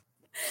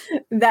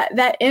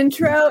That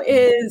intro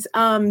is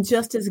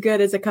just as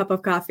good as a cup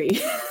of coffee.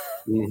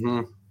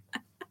 Mm-hmm.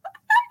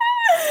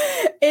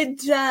 It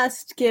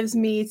just gives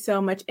me so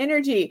much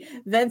energy.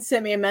 Vince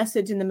sent me a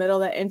message in the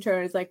middle of that intro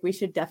and it's like, we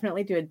should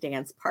definitely do a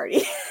dance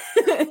party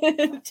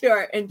to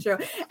our intro.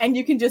 And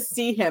you can just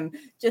see him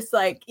just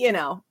like,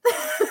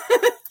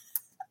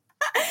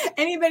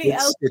 anybody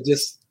else. It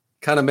just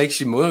kind of makes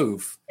you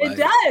move. It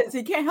does.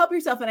 You can't help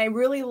yourself. And I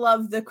really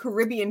love the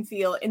Caribbean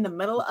feel in the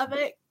middle of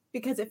it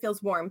because it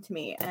feels warm to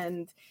me.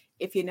 And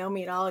if you know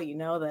me at all, you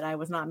know that I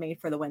was not made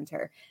for the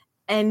winter.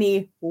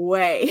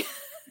 Anyway.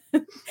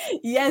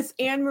 Yes,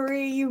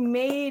 Anne-Marie, you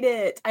made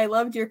it. I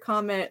loved your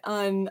comment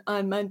on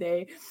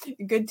Monday.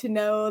 Good to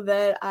know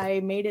that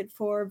I made it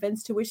for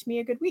Vince to wish me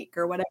a good week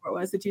or whatever it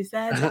was that you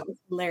said. That was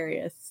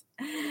hilarious.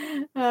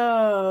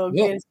 Oh,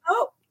 goodness.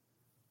 Oh,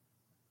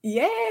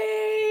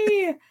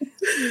 yay.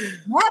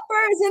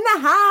 Peppers in the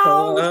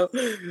house.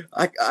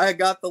 I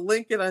got the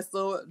link and I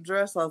saw it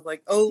dress. I was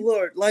like, oh,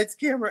 Lord, lights,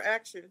 camera,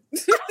 action.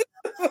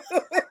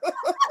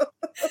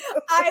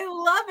 I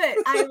love it.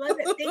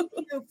 Thank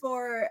you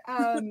for,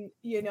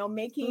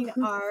 making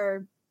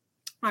our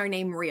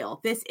name real.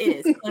 This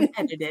is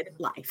unedited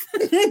life.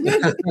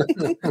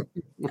 The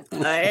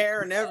hair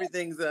and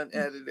everything's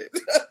unedited.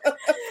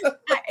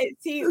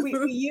 See, we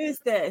use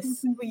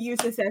this. We use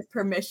this as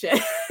permission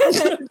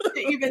to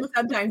even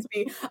sometimes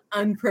be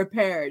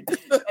unprepared.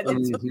 But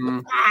it's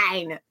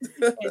fine.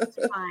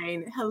 It's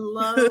fine.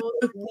 Hello,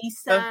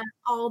 Lisa,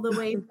 all the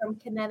way from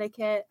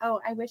Connecticut. Oh,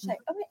 I wish I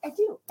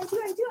do.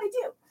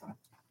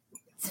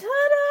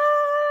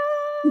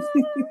 Ta-da!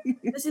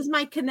 This is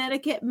my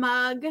Connecticut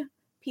mug,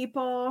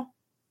 people.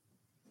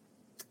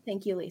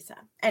 Thank you, Lisa.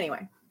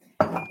 Anyway,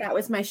 that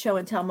was my show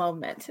and tell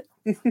moment.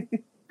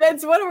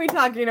 Vince, what are we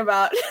talking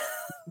about?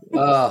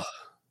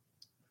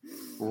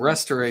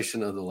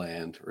 Restoration of the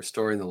land,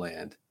 restoring the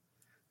land.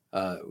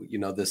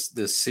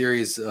 This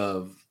series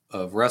of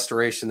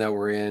restoration that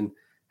we're in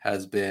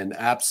has been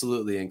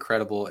absolutely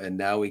incredible, and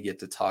now we get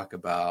to talk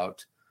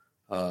about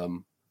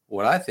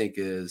what I think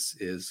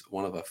is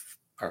one of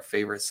our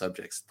favorite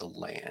subjects, the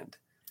land.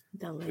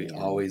 We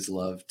always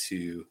love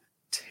to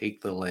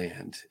take the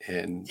land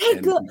and what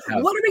are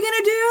we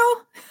gonna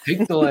do?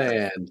 Take the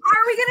land. How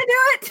are we gonna do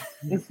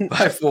it?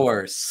 By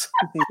force.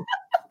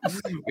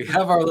 We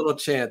have our little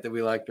chant that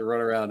we like to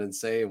run around and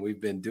say, and we've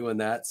been doing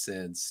that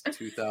since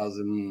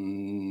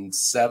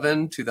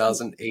 2007,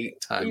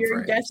 2008 time Your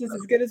frame. guess is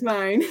as good as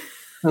mine.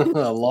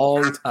 A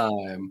long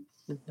time.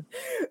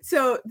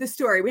 So the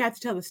story, we have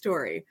to tell the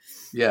story.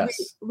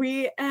 Yes.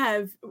 We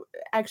have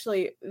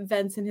actually,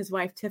 Vince and his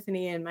wife,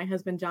 Tiffany, and my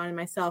husband, John, and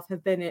myself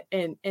have been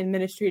in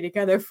ministry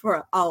together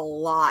for a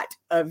lot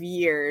of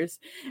years.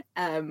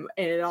 And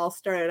it all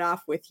started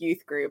off with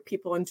youth group.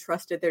 People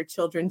entrusted their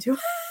children to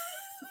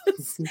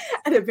us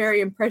at a very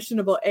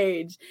impressionable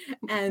age.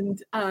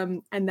 And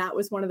that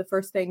was one of the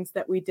first things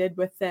that we did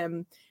with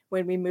them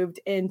when we moved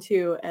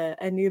into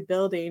a new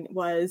building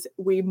was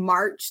we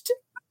marched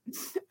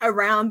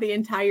around the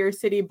entire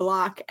city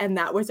block, and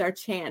that was our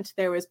chant.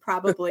 There was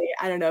probably,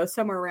 I don't know,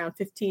 somewhere around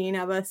 15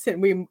 of us,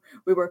 and we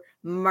were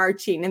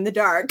marching in the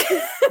dark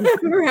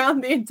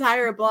around the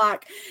entire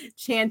block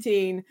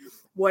chanting,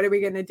 what are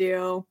we going to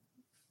do?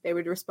 They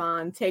would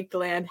respond, take the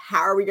land.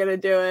 How are we going to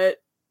do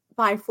it?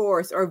 By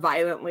force or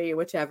violently,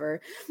 whichever.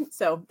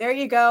 So there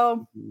you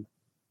go.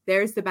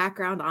 There's the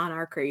background on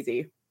our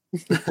crazy.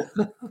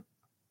 It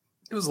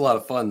was a lot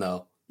of fun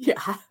though.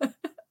 Yeah.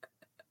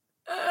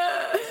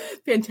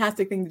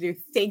 Fantastic thing to do.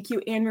 Thank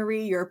you,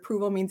 Anne-Marie. Your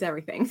approval means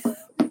everything.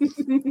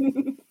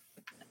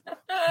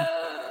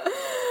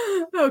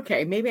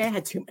 Okay, maybe I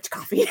had too much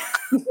coffee.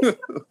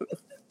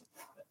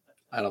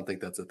 I don't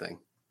think that's a thing.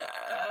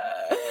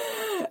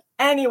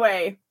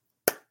 Anyway,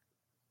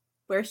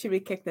 where should we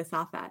kick this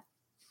off at?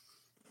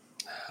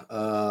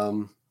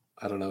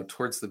 I don't know,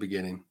 towards the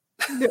beginning.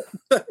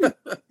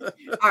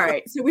 All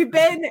right, so we've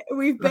been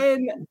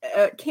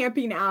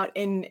camping out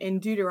in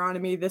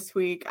Deuteronomy this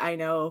week. I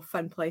know,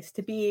 fun place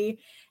to be,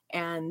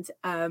 and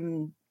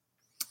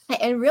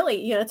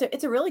really,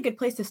 it's a really good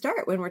place to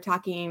start when we're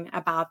talking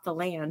about the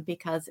land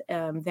because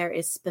there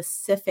is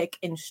specific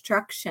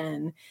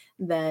instruction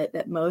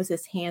that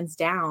Moses hands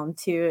down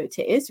to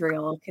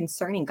Israel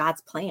concerning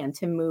God's plan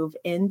to move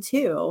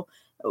into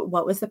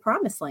what was the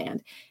promised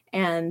land.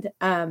 And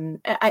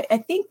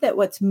I think that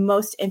what's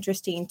most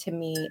interesting to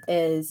me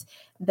is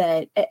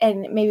that,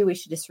 and maybe we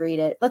should just read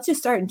it. Let's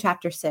just start in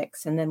chapter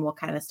 6, and then we'll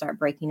kind of start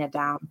breaking it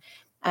down.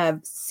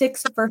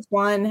 6 verse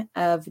 1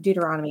 of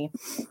Deuteronomy.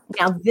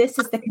 Now this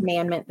is the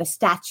commandment, the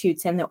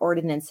statutes and the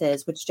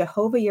ordinances, which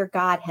Jehovah your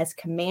God has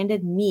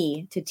commanded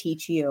me to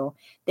teach you,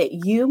 that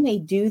you may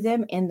do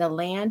them in the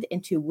land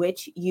into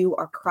which you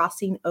are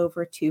crossing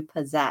over to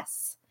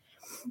possess,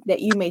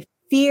 that you may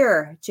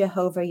fear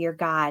Jehovah your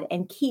God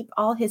and keep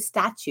all his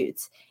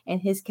statutes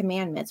and his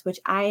commandments, which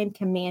I am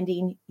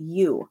commanding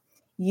you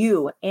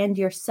and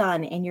your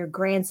son and your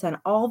grandson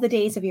all the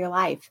days of your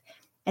life,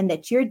 and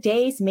that your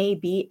days may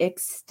be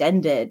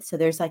extended. So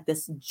there's like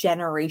this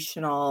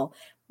generational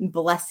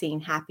blessing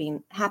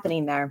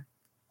happening there.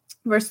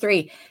 Verse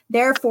 3,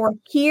 therefore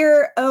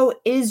hear, O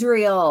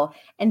Israel,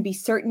 and be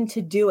certain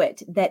to do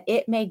it, that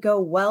it may go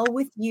well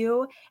with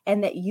you,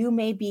 and that you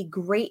may be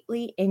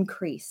greatly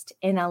increased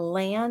in a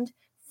land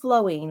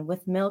flowing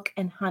with milk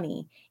and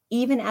honey,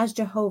 even as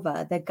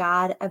Jehovah, the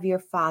God of your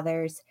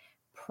fathers,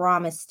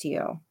 promised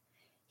you.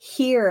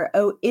 Hear,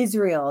 O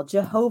Israel,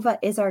 Jehovah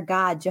is our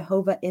God,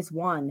 Jehovah is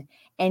one,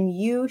 and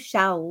you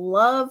shall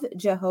love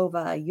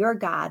Jehovah, your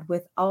God,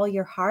 with all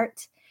your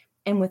heart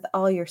and with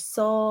all your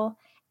soul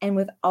and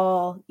with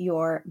all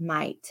your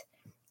might.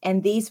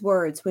 And these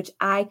words which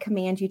I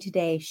command you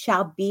today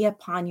shall be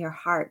upon your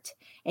heart,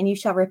 and you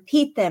shall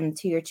repeat them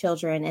to your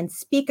children and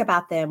speak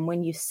about them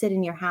when you sit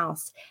in your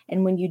house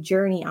and when you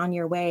journey on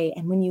your way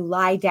and when you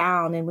lie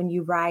down and when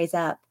you rise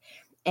up.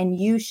 And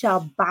you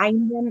shall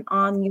bind them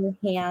on your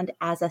hand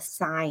as a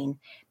sign,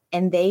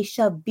 and they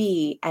shall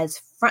be as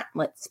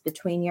frontlets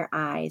between your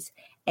eyes,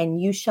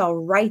 and you shall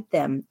write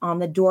them on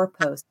the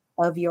doorposts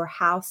of your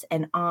house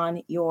and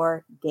on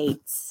your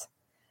gates.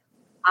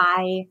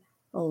 I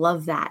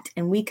love that.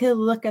 And we could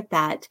look at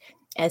that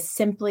as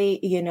simply,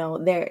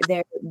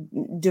 their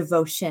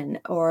devotion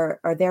or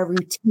their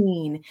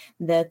routine,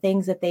 the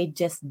things that they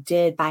just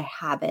did by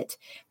habit.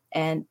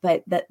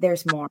 But that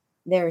there's more.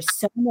 There's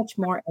so much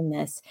more in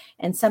this,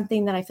 and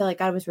something that I feel like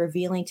God was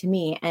revealing to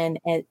me. And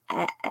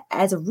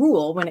as a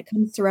rule, when it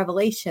comes to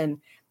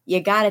revelation,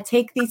 you got to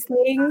take these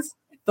things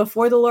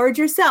before the Lord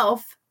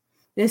yourself.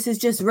 This is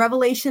just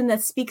revelation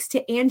that speaks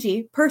to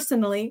Angie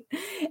personally,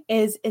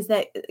 is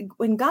that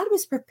when God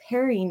was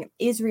preparing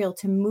Israel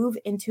to move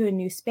into a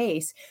new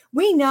space,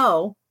 we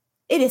know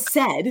it is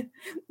said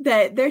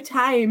that their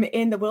time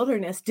in the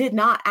wilderness did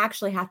not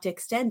actually have to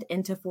extend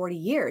into 40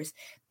 years,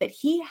 but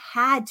he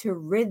had to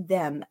rid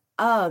them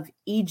of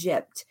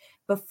Egypt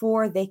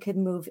before they could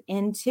move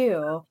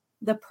into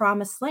the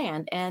promised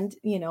land. And,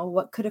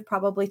 what could have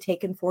probably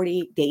taken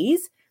 40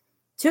 days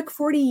took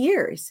 40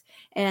 years.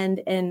 And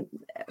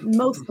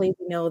mostly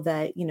we know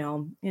that,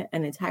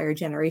 an entire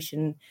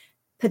generation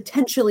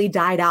potentially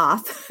died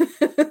off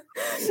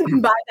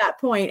by that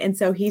point. And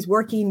so he's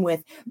working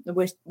with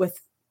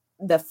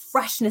the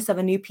freshness of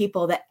a new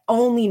people that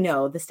only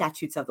know the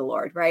statutes of the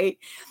Lord, right?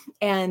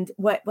 And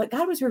what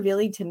God was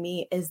revealing to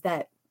me is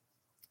that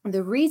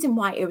the reason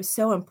why it was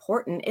so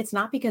important, it's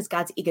not because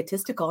God's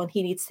egotistical and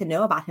he needs to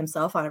know about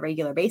himself on a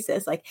regular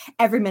basis, like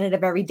every minute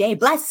of every day,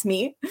 bless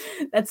me.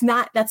 That's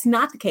not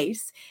the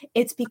case.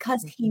 It's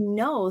because he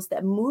knows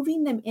that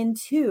moving them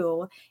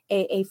into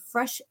a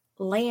fresh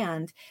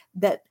land,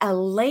 that a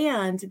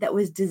land that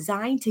was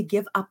designed to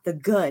give up the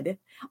good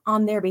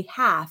on their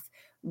behalf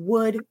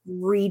would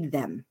read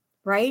them.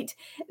 Right?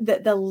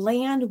 The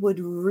land would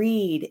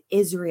read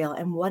Israel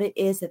and what it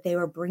is that they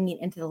were bringing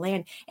into the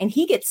land. And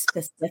he gets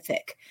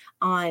specific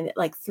on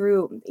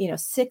through,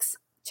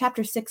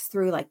 chapter 6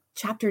 through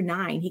chapter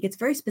 9, he gets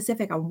very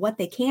specific on what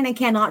they can and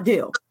cannot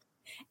do.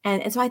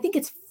 And so I think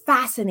it's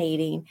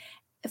fascinating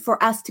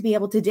for us to be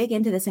able to dig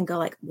into this and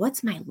go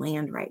what's my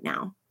land right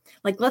now?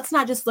 Let's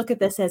not just look at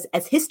this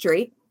as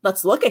history.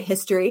 Let's look at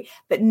history,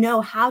 but no,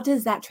 how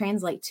does that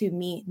translate to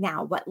me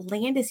now? What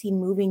land is he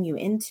moving you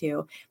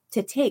into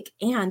to take?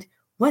 And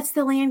what's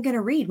the land going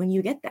to read when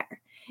you get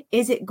there?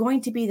 Is it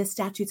going to be the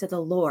statutes of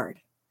the Lord?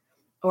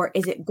 Or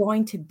is it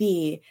going to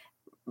be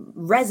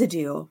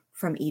residue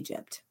from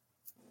Egypt?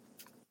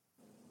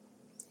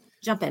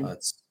 Jump in.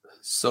 That's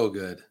so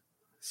good.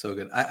 So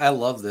good. I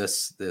love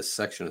this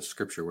section of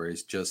scripture where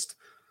he's just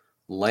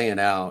laying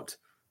out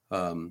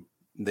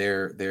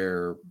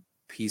their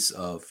piece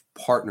of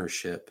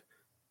partnership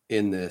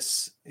in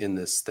this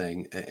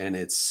thing, and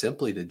it's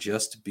simply to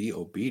just be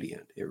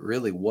obedient. It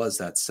really was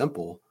that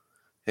simple,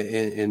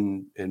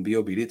 and be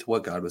obedient to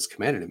what God was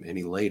commanding him. And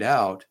he laid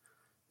out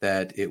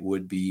that it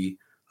would be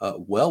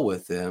well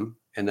with them,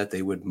 and that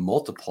they would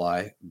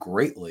multiply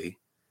greatly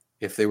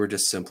if they were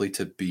just simply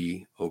to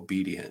be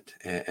obedient.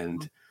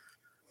 And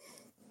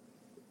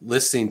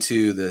listening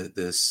to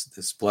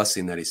this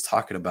blessing that he's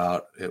talking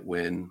about, it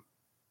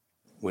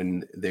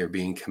when they're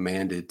being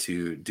commanded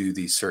to do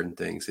these certain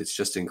things, it's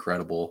just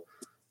incredible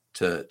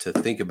to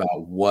think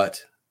about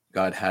what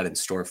God had in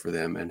store for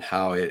them and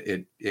how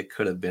it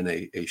could have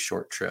been a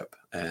short trip.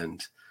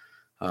 And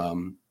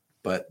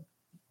but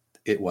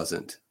it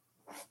wasn't.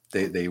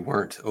 They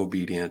weren't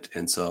obedient,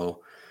 and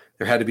so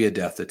there had to be a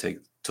death that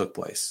took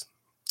place.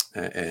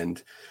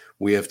 And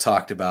we have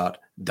talked about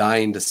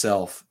dying to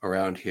self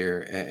around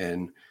here,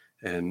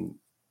 and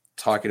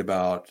talking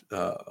about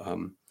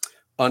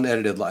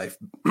unedited life,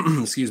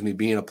 excuse me,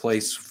 being a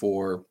place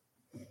for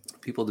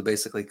people to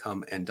basically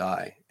come and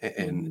die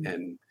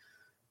and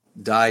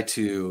die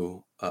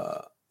to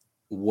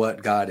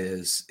what God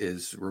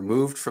is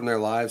removed from their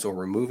lives or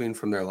removing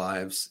from their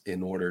lives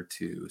in order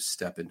to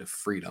step into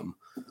freedom,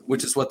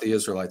 which is what the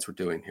Israelites were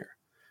doing here.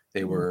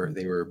 They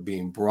were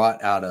being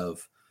brought out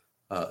of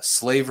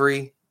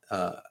slavery,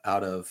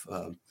 out of.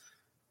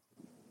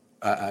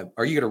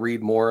 Are you going to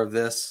read more of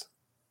this?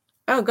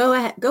 Oh, go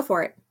ahead. Go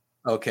for it.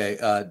 Okay.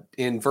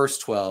 In verse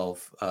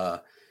 12,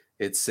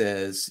 it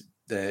says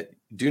that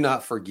do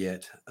not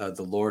forget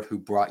the Lord who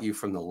brought you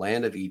from the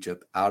land of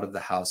Egypt out of the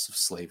house of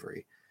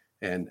slavery.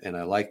 And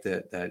I like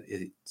that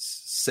it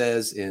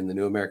says in the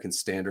New American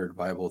Standard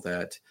Bible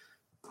that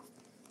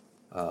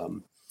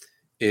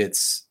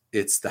it's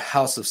the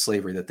house of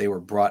slavery that they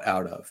were brought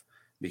out of,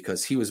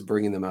 because he was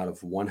bringing them out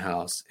of one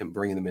house and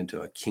bringing them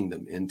into a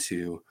kingdom,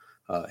 into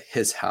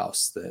his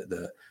house,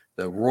 the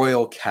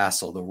royal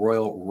castle, the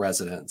royal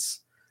residence.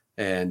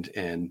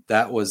 And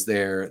that was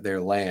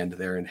their land,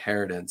 their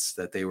inheritance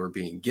that they were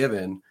being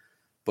given.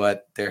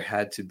 But there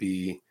had to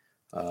be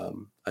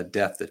a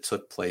death that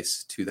took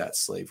place to that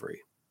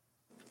slavery.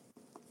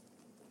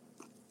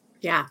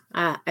 Yeah,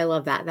 I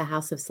love that, the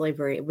house of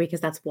slavery, because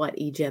that's what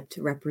Egypt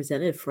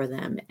represented for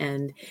them.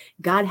 And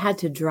God had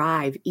to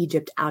drive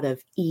Egypt out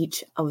of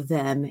each of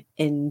them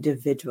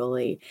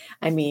individually.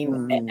 I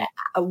mean,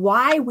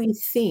 why we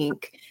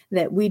think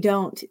that we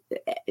don't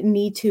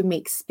need to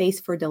make space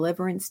for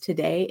deliverance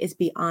today is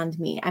beyond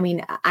me. I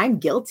mean, I'm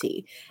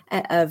guilty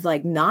of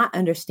like not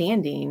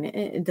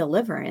understanding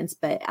deliverance,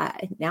 but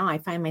now I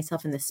find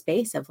myself in the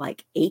space of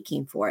like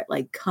aching for it,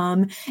 like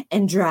come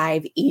and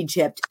drive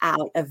Egypt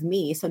out of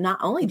me. So not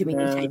only do we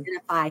need to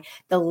identify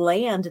the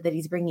land that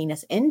he's bringing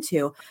us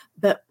into,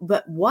 but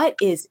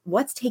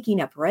what's taking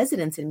up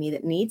residence in me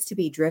that needs to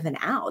be driven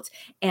out.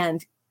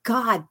 And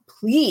God,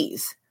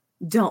 please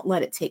don't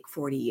let it take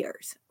 40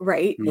 years,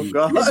 right? Oh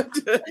God.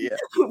 Yeah.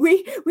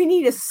 We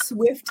need a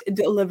swift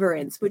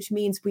deliverance, which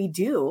means we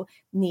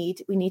need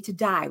to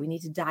die. We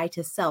need to die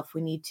to self.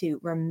 We need to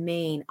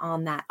remain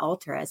on that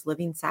altar as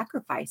living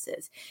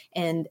sacrifices.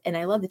 And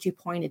I love that you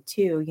pointed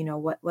to,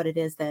 what it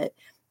is that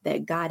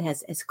God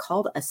has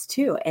called us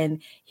to.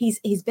 And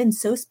he's been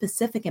so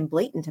specific and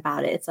blatant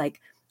about it. It's like,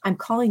 I'm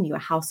calling you a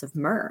house of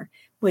myrrh,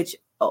 which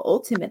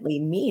ultimately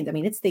means, I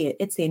mean, it's the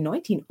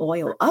anointing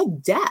oil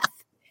of death.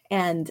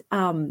 And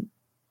then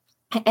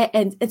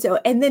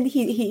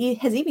he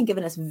has even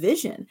given us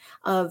vision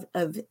of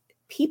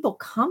people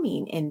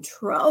coming in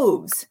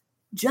troves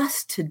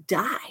just to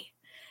die.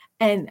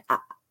 And,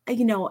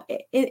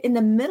 in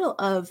the middle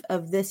of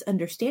this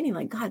understanding,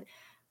 like, God,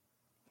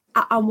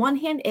 on one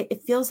hand,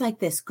 it feels like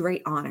this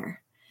great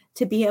honor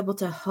to be able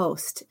to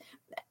host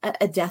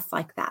a death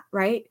like that,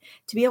 right?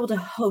 To be able to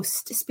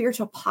host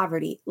spiritual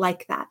poverty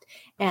like that.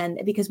 And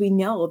because we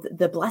know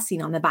the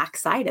blessing on the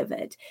backside of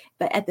it,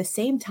 but at the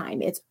same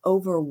time, it's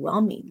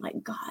overwhelming.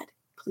 Like, God,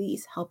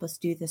 please help us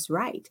do this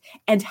right.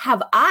 And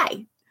have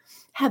I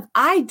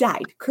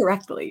died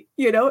correctly?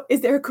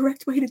 Is there a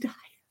correct way to die?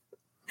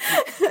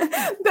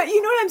 But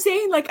you know what I'm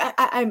saying? Like,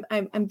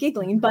 I'm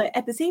giggling, but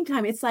at the same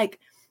time, it's like,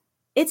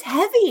 it's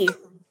heavy.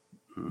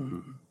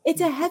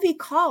 It's a heavy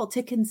call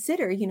to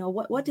consider,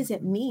 what does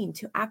it mean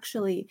to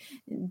actually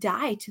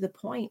die to the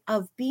point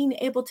of being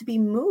able to be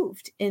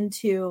moved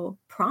into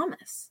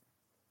promise?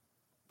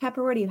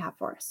 Pepper, what do you have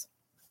for us?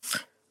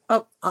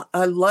 Oh,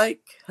 I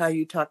like how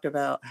you talked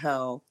about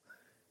how,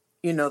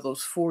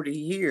 those 40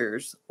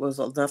 years was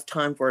enough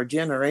time for a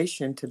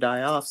generation to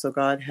die off. So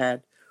God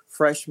had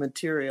fresh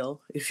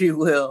material, if you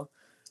will,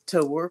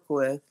 to work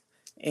with.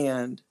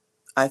 And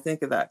I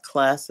think of that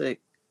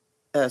classic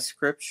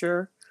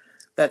scripture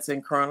that's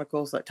in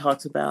Chronicles that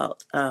talks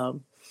about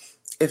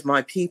if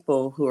my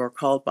people who are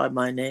called by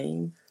my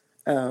name,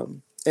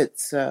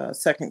 it's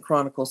 2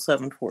 Chronicles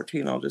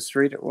 7:14. I'll just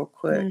read it real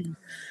quick.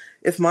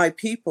 If my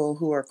people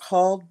who are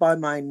called by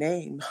my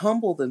name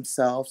humble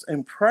themselves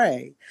and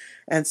pray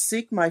and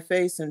seek my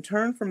face and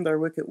turn from their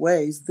wicked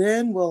ways,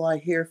 then will I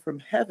hear from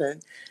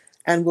heaven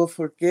and will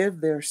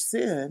forgive their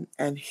sin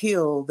and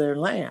heal their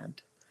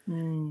land.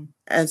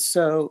 And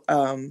so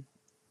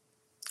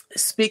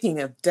speaking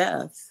of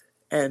death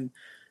and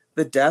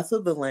the death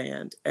of the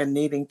land and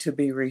needing to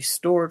be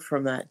restored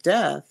from that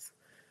death,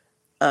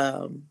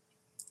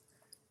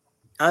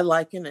 I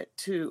liken it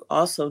to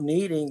also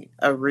needing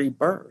a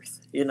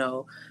rebirth,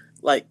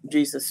 like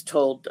Jesus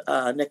told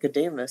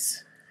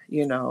Nicodemus,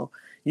 you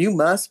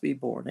must be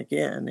born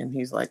again. And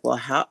he's like, well,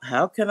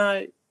 how can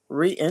I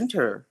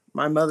re-enter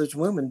my mother's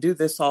womb and do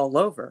this all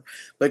over?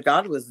 But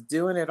God was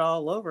doing it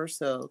all over.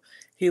 So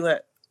he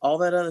let all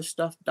that other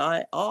stuff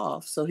die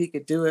off so he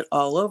could do it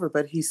all over.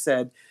 But he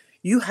said,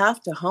 you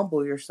have to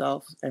humble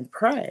yourself and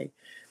pray,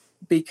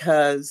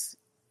 because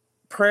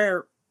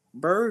prayer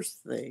births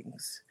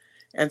things.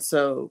 And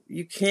so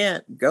you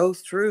can't go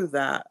through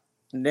that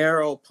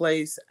narrow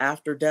place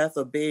after death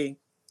of being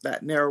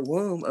that narrow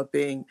womb of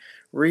being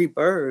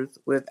rebirthed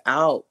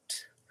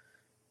without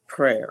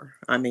prayer.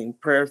 I mean,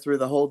 prayer through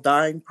the whole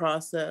dying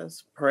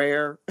process,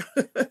 prayer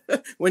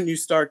when you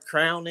start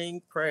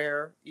crowning,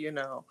 prayer,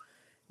 Yeah.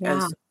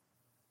 And so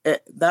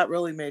that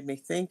really made me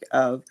think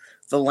of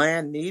the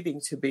land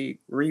needing to be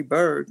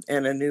rebirthed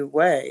in a new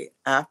way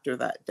after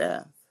that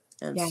death.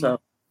 And so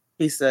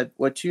he said,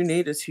 what you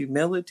need is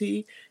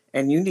humility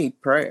and you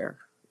need prayer.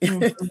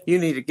 You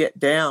need to get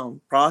down,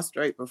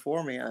 prostrate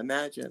before me, I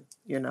imagine,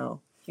 Yeah.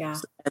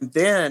 And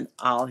then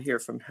I'll hear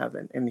from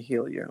heaven and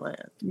heal your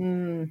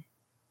land.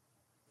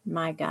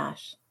 My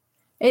gosh.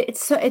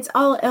 It's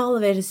all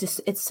of it is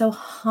just, it's so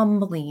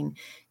humbling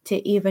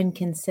to even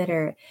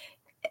consider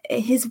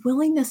his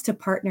willingness to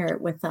partner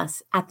with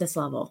us at this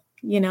level.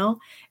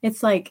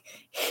 It's like,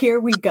 here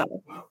we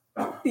go.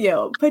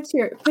 Put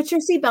your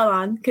seatbelt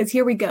on, because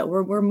here we go.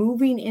 We're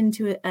moving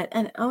into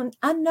an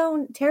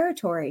unknown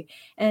territory.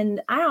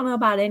 And I don't know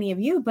about any of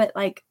you, but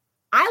like,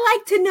 I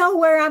like to know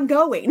where I'm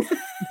going.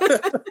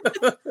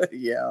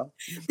 Yeah.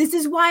 This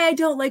is why I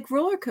don't like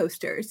roller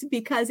coasters,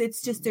 because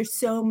it's just, there's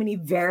so many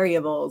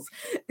variables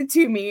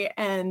to me.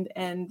 And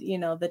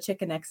the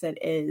chicken exit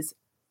is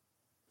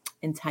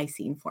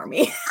enticing for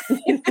me.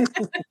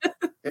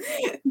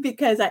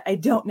 Because I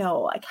don't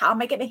know, like, how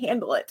am I going to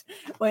handle it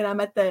when I'm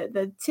at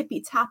the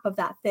tippy top of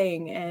that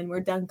thing and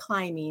we're done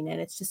climbing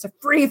and it's just a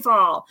free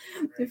fall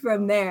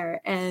from there.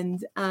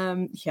 And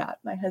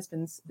my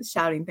husband's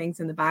shouting things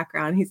in the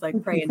background. He's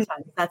like praying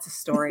tongues. That's a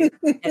story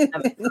in and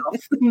of itself.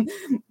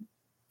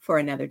 For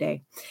another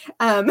day.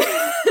 But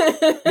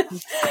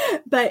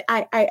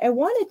I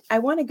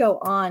want to go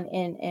on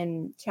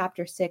in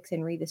chapter 6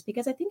 and read this,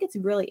 because I think it's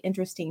really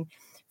interesting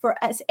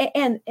for us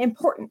and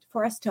important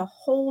for us to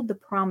hold the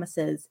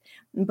promises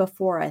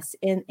before us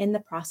in the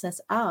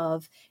process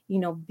of,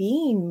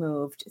 being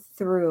moved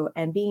through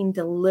and being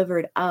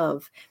delivered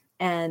of,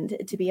 and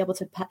to be able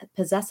to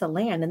possess a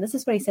land. And this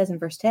is what he says in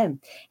verse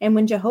 10. And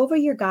when Jehovah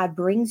your God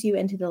brings you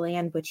into the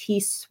land which he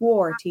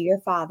swore to your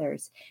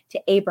fathers,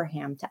 to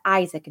Abraham, to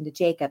Isaac, and to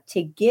Jacob,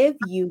 to give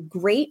you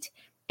great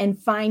and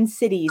fine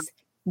cities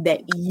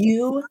that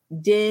you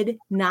did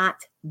not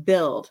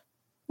build,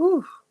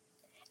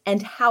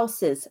 and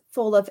houses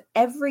full of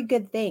every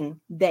good thing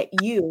that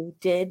you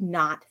did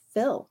not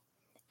fill,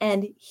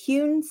 and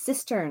hewn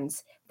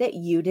cisterns that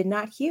you did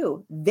not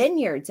hew,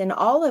 vineyards and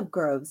olive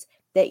groves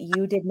that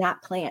you did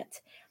not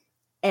plant,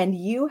 and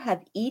you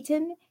have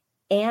eaten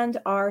and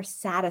are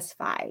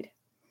satisfied.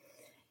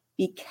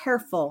 Be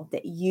careful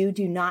that you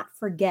do not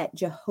forget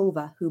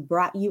Jehovah, who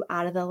brought you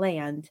out of the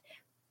land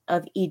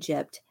of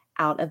Egypt,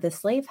 out of the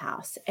slave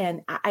house. And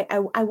I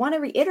want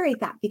to reiterate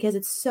that, because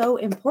it's so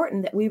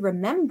important that we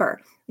remember,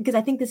 because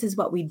I think this is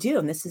what we do.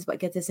 And this is what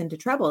gets us into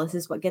trouble. This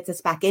is what gets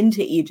us back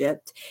into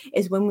Egypt,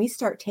 is when we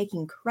start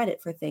taking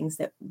credit for things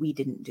that we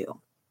didn't do.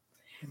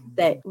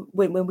 That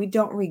when we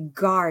don't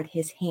regard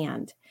his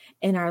hand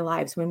in our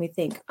lives, when we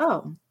think,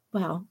 oh,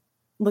 well,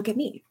 look at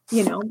me,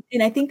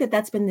 and I think that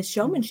that's been the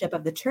showmanship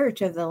of the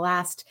church of the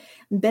last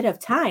bit of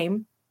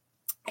time,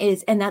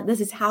 and that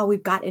this is how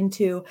we've got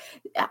into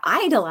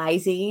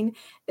idolizing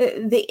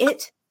the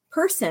it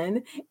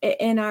person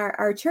in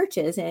our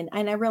churches. And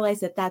I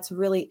realize that that's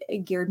really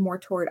geared more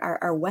toward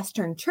our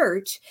Western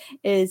church,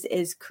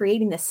 is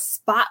creating the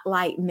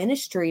spotlight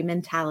ministry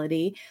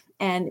mentality.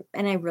 And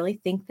I really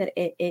think that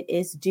it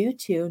is due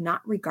to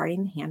not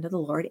regarding the hand of the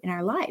Lord in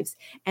our lives,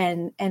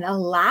 and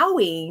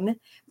allowing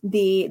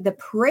the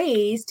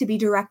praise to be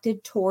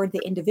directed toward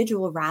the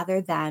individual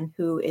rather than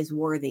who is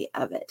worthy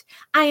of it.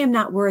 I am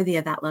not worthy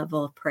of that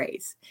level of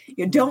praise.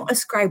 Don't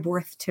ascribe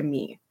worth to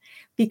me,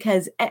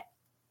 because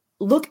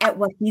look at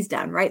what he's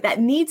done, right?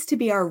 That needs to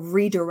be our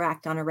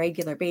redirect on a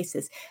regular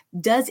basis.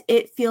 Does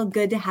it feel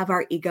good to have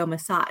our ego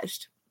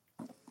massaged?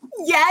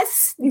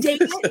 Yes,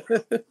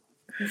 David.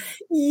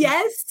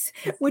 Yes,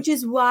 which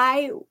is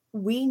why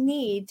we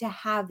need to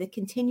have the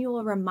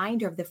continual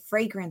reminder of the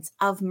fragrance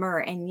of myrrh.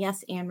 And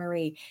yes,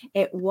 Anne-Marie,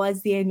 it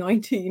was the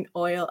anointing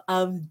oil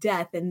of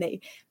death. And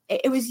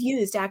it was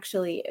used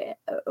actually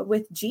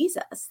with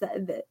Jesus,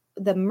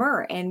 the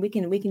myrrh. And we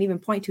can even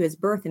point to his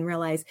birth and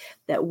realize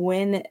that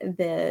when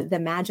the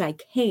Magi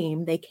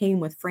came, they came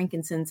with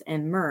frankincense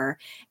and myrrh,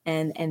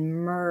 and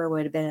myrrh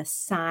would have been a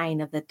sign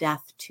of the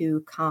death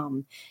to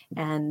come.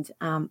 And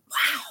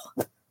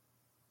wow.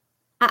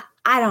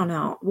 I don't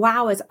know.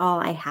 Wow is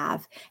all I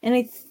have. And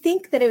I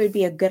think that it would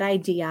be a good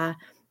idea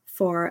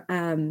for,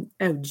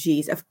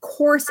 of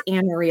course,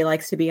 Anne-Marie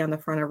likes to be on the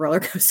front of roller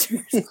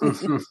coasters.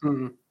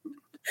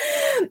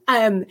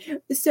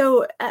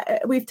 So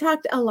we've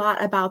talked a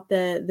lot about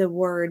the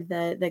word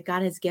that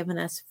God has given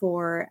us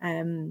for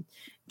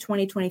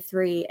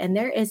 2023. And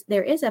there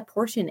is a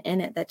portion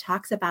in it that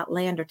talks about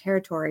land or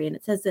territory. And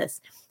it says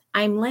this: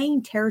 I'm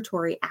laying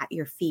territory at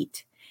your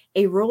feet,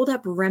 a rolled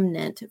up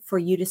remnant for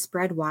you to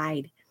spread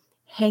wide.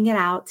 Hang it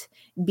out,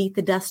 beat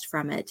the dust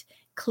from it,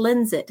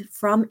 cleanse it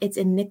from its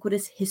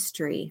iniquitous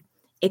history,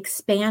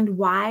 expand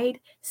wide,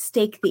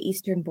 stake the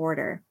eastern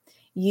border.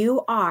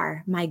 You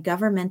are my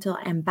governmental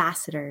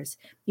ambassadors.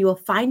 You will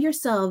find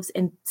yourselves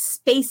in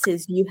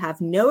spaces you have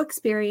no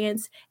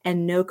experience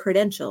and no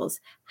credentials.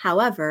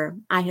 However,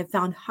 I have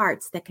found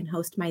hearts that can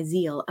host my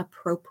zeal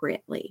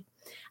appropriately.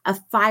 A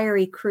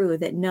fiery crew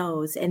that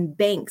knows and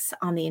banks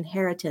on the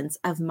inheritance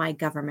of my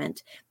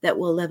government that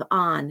will live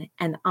on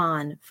and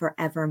on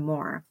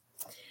forevermore.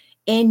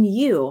 In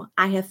you,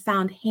 I have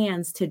found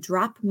hands to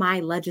drop my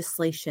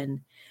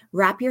legislation.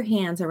 Wrap your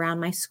hands around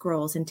my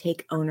scrolls and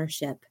take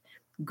ownership.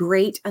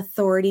 Great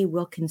authority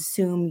will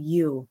consume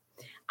you.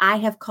 I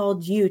have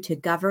called you to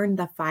govern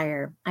the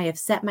fire. I have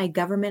set my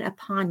government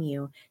upon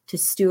you to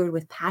steward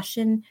with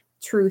passion,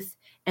 truth,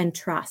 and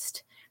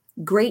trust.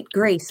 Great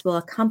grace will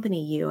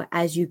accompany you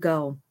as you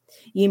go.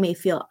 You may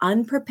feel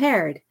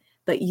unprepared,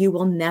 but you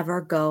will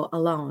never go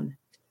alone.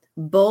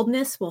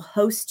 Boldness will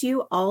host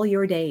you all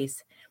your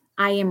days.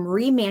 I am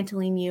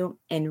remantling you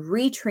and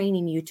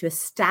retraining you to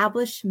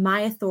establish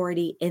my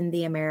authority in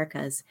the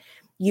Americas.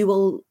 You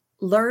will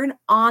learn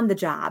on the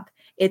job.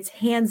 It's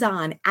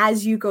hands-on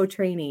as you go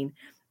training.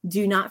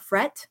 Do not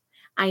fret.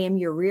 I am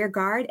your rear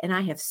guard, and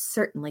I have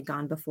certainly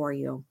gone before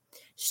you.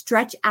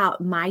 Stretch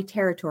out my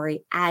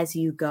territory as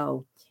you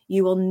go.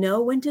 You will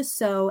know when to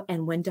sow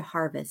and when to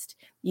harvest.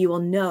 You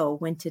will know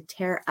when to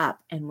tear up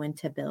and when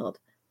to build.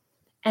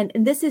 And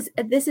this is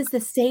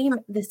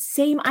the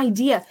same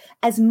idea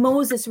as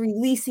Moses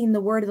releasing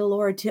the word of the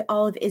Lord to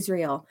all of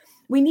Israel.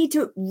 We need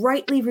to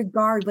rightly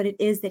regard what it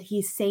is that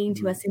he's saying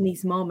to us in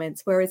these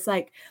moments where it's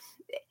like,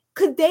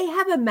 could they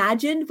have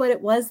imagined what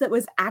it was that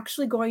was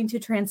actually going to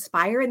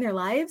transpire in their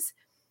lives?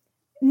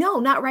 No,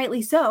 not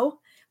rightly so.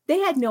 They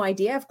had no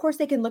idea. Of course,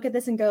 they can look at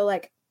this and go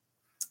like,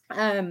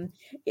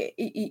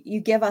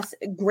 you give us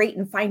great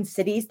and fine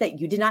cities that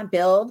you did not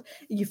build.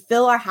 You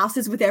fill our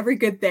houses with every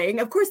good thing.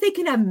 Of course, they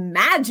can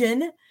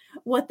imagine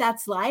what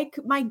that's like.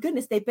 My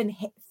goodness, they've been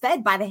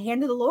fed by the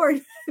hand of the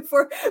Lord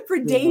for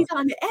days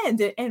on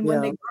end. And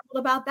when they grumbled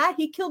about that,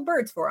 he killed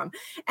birds for them.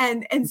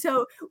 And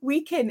so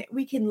we can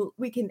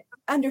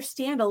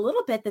understand a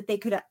little bit that they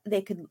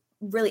could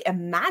really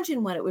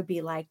imagine what it would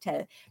be like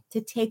to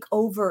take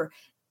over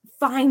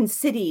fine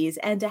cities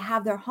and to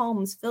have their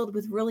homes filled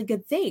with really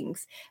good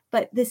things.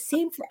 But the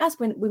same for us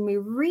when we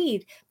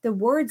read the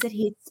words that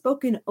he had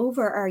spoken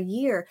over our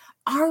year,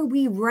 are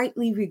we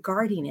rightly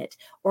regarding it?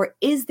 Or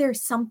is there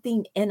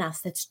something in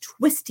us that's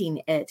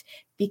twisting it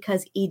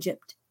because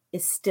Egypt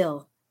is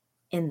still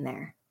in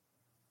there?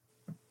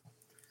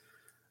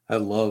 I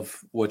love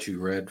what you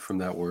read from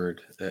that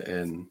word.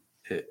 And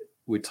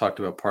we talked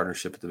about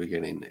partnership at the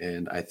beginning.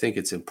 And I think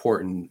it's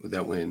important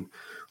that when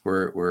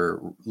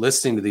we're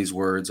listening to these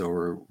words or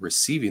we're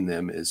receiving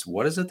them is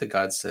what is it that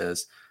God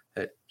says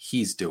that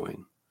he's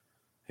doing?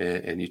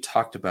 And you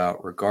talked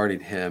about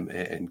regarding him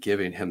and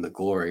giving him the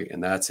glory.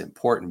 And that's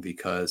important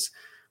because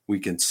we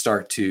can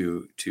start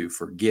to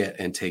forget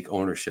and take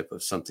ownership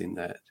of something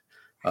that,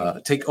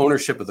 take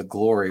ownership of the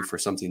glory for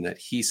something that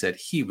he said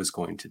he was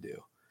going to do.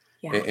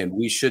 Yeah. And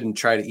we shouldn't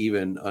try to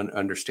even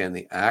understand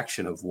the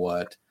action of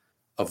what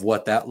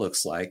that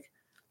looks like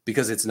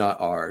because it's not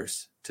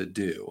ours to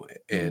do.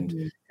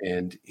 And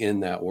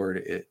in that word,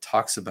 it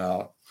talks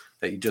about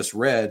that you just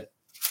read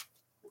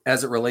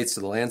as it relates to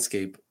the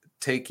landscape,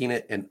 taking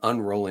it and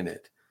unrolling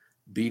it,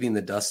 beating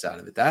the dust out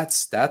of it.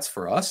 That's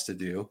for us to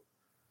do.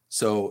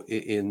 So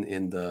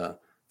in the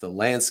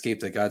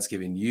landscape that God's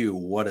giving you,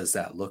 what does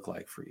that look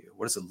like for you?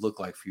 What does it look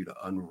like for you to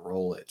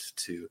unroll it,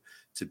 to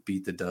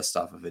beat the dust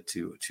off of it,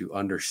 to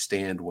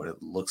understand what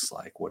it looks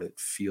like, what it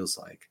feels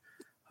like,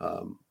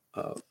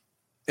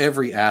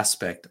 every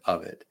aspect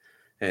of it.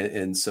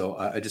 And so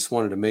I just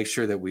wanted to make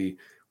sure that we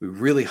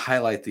really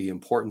highlight the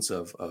importance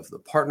of the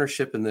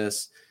partnership in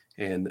this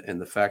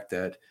and the fact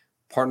that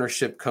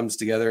partnership comes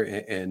together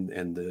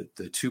and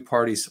the two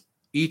parties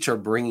each are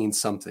bringing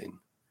something,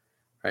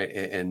 right?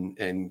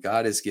 And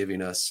God is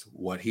giving us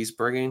what he's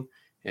bringing,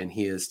 and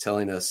he is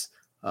telling us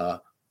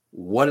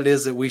what it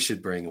is that we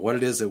should bring, what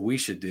it is that we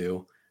should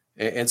do.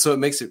 And so it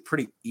makes it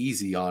pretty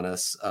easy on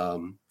us.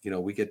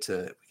 We get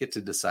to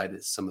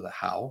decide some of the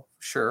how,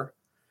 sure.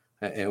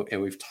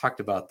 And we've talked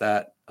about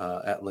that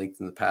at length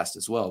in the past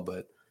as well.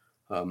 But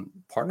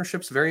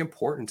partnership's very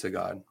important to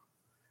God.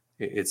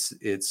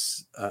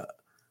 It's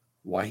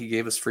why he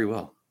gave us free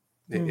will.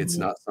 It's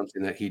not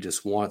something that he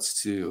just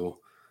wants to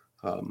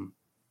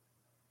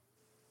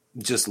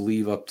just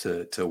leave up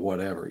to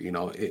whatever.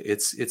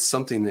 It's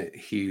something that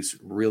he's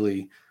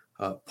really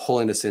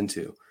pulling us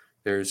into.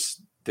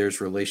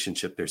 There's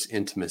relationship, there's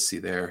intimacy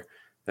there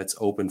that's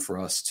open for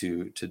us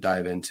to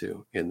dive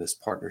into in this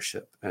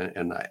partnership.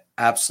 And I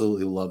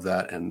absolutely love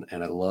that. And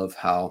I love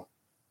how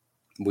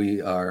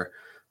we are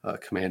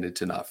commanded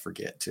to not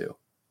forget too.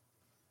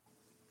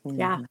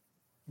 Yeah.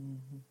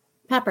 Mm-hmm.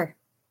 Pepper.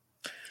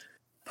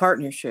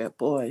 Partnership,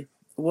 boy,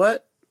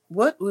 what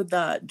would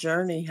that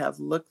journey have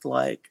looked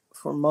like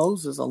for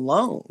Moses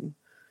alone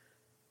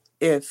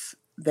if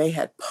they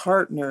had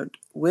partnered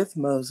with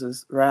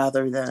Moses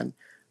rather than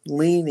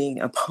leaning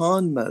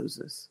upon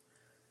Moses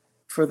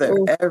for their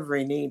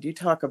every need? You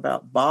talk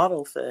about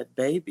bottle-fed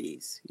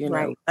babies,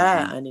 right.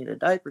 I need a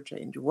diaper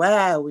change.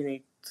 Wow, we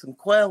need some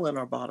quail in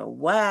our bottle.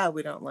 Wow,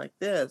 we don't like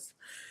this.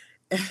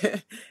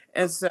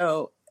 And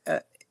so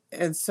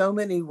in so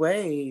many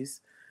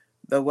ways,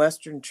 the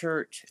Western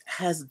church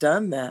has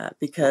done that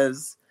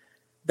because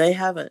they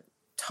haven't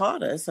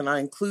taught us, and I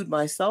include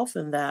myself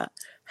in that,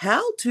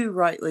 how to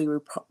rightly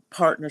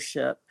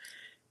partnership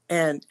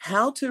and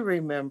how to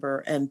remember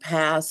and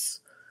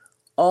pass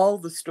all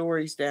the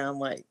stories down,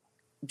 like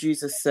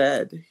Jesus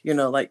said,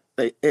 like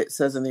it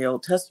says in the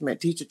Old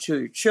Testament, teach it to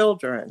your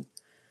children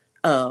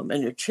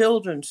and your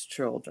children's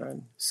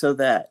children so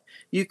that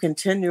you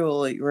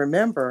continually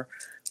remember.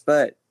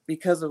 But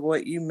because of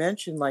what you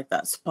mentioned, like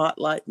that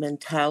spotlight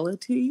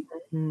mentality,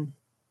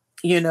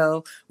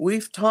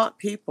 we've taught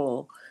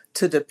people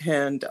to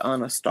depend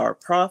on a star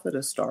prophet,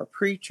 a star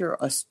preacher,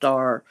 a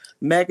star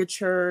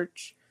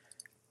megachurch.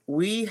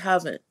 We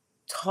haven't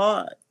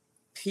taught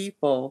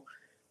people.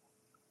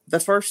 The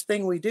first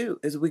thing we do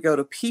is we go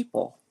to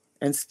people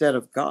instead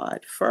of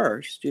God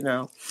first,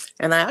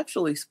 And I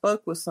actually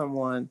spoke with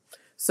someone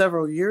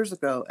several years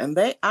ago, and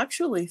they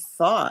actually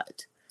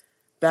thought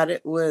that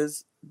it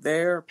was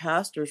their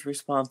pastor's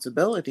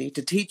responsibility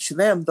to teach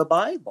them the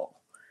Bible.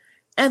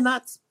 And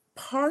that's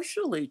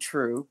partially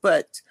true,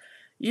 but,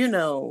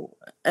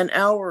 an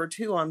hour or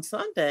two on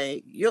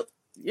Sunday,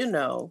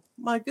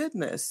 my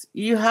goodness,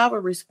 you have a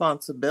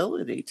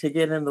responsibility to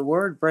get in the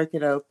Word, break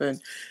it open,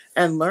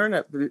 and learn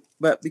it.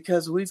 But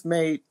because we've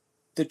made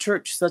the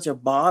church such a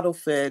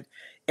bottle-fed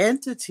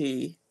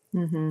entity,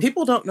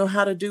 people don't know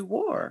how to do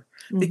war,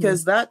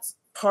 because that's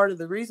part of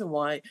the reason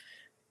why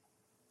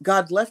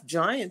God left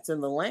giants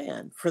in the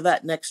land for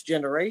that next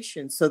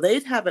generation, so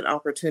they'd have an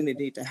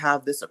opportunity to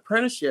have this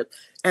apprenticeship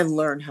and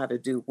learn how to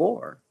do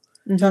war.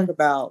 Talk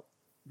about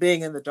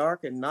being in the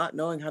dark and not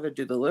knowing how to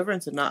do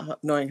deliverance and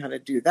not knowing how to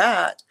do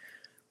that.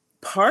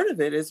 Part of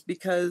it is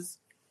because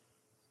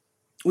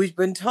we've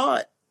been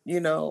taught,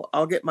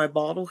 I'll get my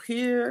bottle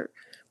here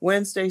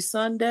Wednesday,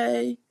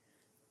 Sunday.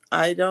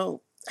 I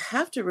don't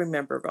have to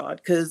remember God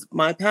because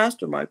my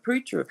pastor, my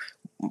preacher,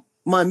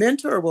 my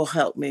mentor will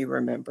help me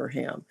remember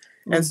him.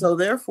 And so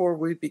therefore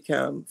we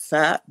become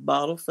fat,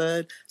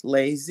 bottle-fed,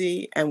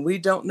 lazy, and we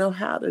don't know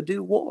how to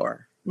do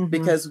war.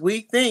 Because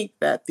we think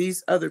that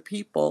these other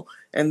people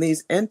and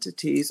these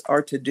entities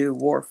are to do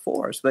war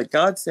for us. But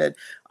God said,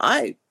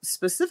 I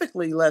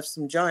specifically left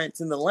some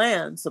giants in the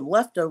land, some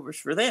leftovers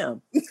for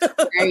them.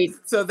 Right.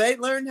 So they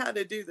learned how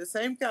to do the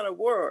same kind of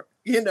war,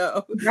 Right.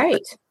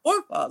 that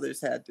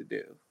forefathers had to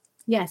do.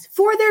 Yes,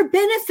 for their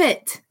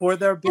benefit. For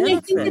their benefit. And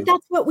I think that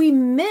that's what we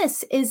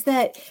miss, is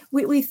that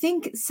we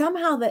think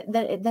somehow that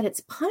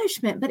it's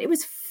punishment, but it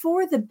was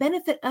for the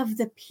benefit of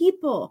the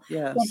people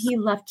that he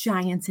left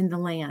giants in the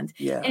land.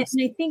 Yes.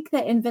 And I think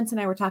that, and Vince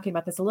and I were talking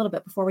about this a little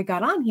bit before we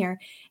got on here,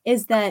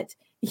 is that,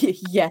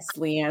 yes,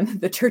 Leanne,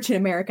 the church in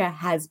America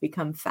has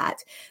become fat.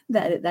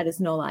 That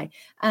is no lie.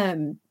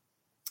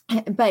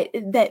 But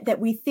that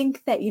we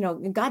think that,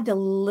 God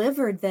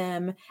delivered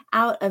them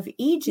out of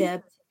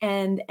Egypt,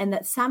 and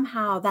that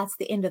somehow that's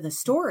the end of the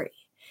story.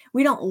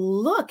 We don't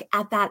look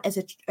at that as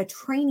a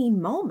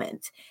training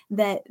moment,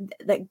 that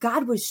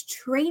God was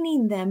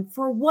training them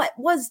for what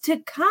was to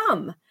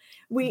come.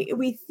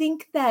 We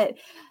think that,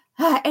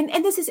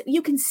 and this is,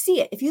 you can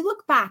see it. If you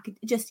look back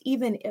just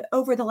even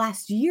over the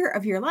last year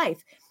of your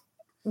life,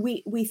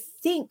 we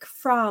think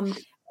from,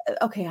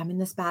 okay, I'm in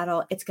this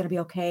battle, it's going to be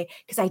okay,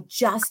 because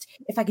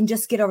if I can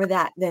just get over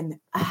that, then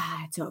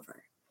it's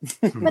over.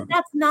 But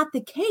that's not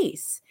the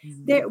case.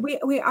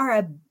 We are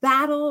a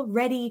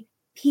battle-ready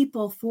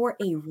people for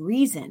a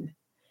reason.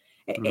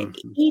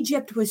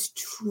 Egypt was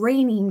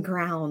training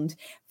ground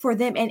for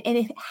them.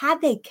 And had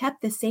they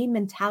kept the same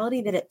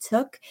mentality that it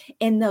took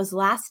in those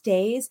last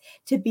days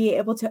to be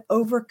able to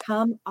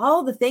overcome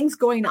all the things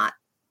going on,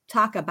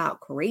 talk about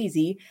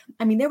crazy.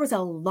 I mean, there was a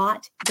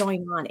lot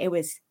going on. It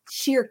was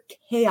sheer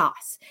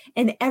chaos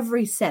in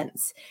every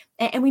sense.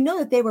 And we know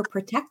that they were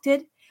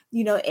protected.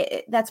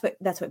 That's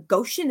what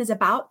Goshen is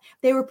about.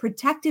 They were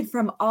protected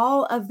from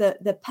all of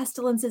the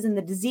pestilences and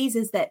the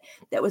diseases that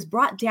was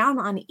brought down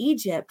on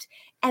Egypt.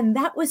 And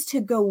that was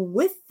to go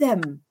with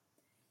them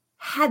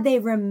had they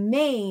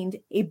remained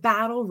a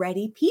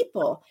battle-ready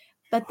people.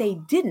 But they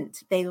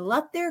didn't. They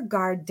let their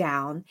guard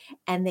down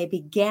and they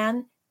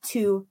began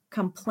to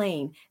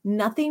complain.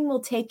 Nothing will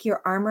take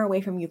your armor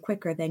away from you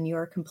quicker than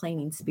your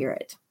complaining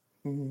spirit.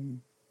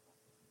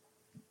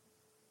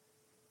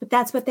 But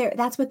that's what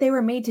they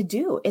were made to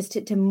do, is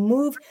to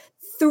move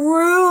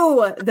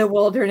through the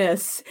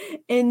wilderness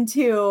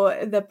into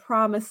the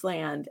promised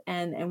land.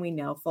 And we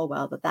know full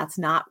well that that's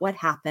not what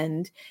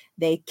happened.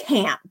 They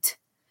camped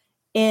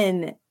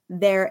in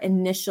their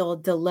initial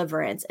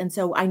deliverance. And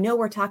so I know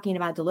we're talking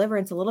about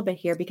deliverance a little bit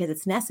here because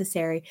it's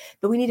necessary,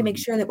 but we need to make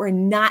sure that we're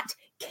not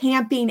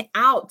camping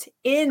out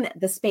in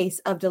the space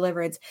of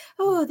deliverance.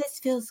 Oh, this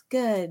feels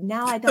good.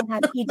 Now I don't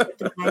have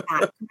Egypt in my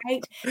back,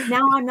 right?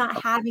 Now I'm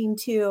not having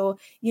to,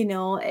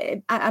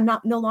 I'm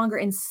no longer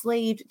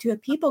enslaved to a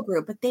people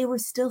group, but they were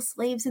still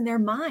slaves in their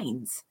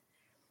minds.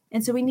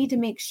 And so we need to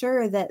make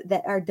sure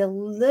that our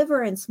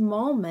deliverance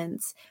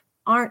moments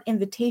aren't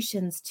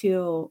invitations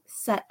to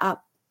set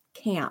up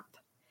camp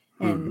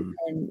and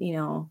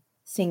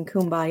sing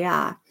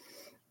Kumbaya.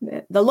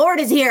 The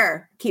Lord is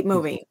here. Keep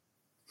moving.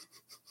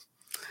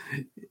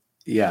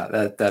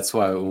 Yeah, that's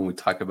why when we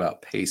talk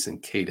about pace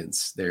and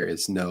cadence, there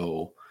is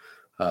no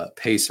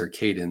pace or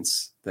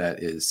cadence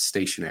that is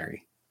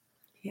stationary.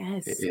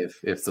 Yes.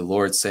 If the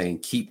Lord's saying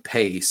keep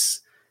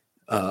pace,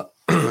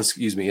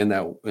 excuse me, in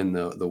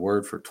the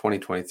word for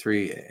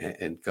 2023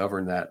 and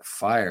govern that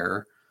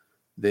fire,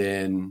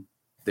 then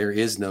there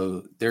is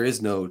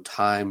no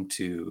time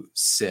to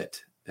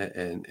sit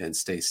and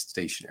stay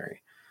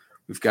stationary.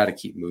 We've got to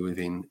keep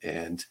moving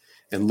and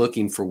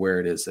looking for where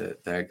it is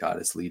that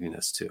God is leading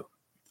us to.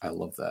 I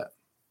love that.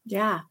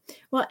 Yeah.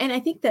 Well, and I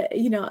think that,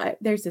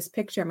 there's this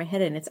picture in my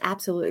head and it's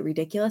absolutely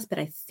ridiculous, but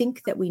I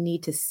think that we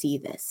need to see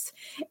this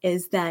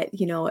is that,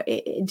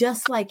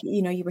 just like,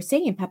 you were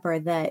saying, Pepper,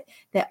 that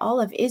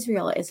all of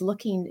Israel is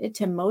looking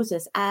to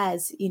Moses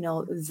as,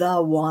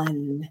 the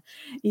one,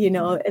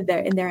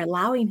 and they're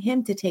allowing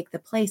him to take the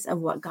place of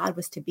what God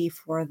was to be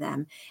for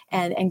them.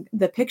 And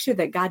the picture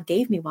that God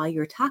gave me while you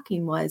were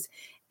talking was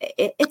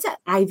it's an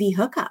IV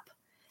hookup.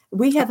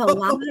 We have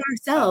allowed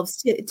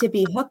ourselves to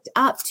be hooked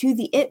up to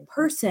the it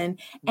person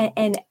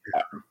and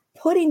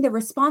putting the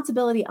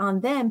responsibility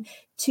on them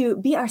to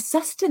be our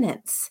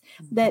sustenance,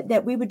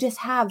 that we would just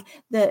have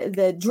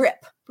the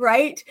drip,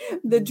 right?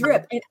 The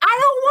drip. And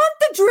I don't want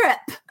the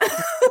drip.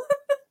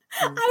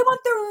 I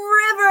want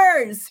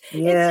the rivers.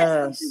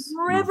 Yes. It's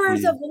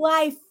rivers of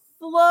life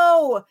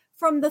flow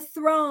from the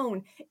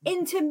throne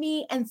into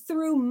me and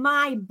through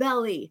my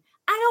belly.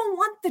 I don't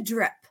want the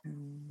drip.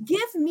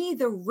 Give me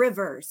the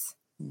rivers.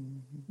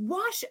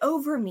 Wash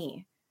over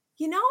me.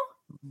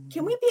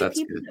 Can we be That's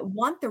people good. that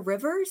want the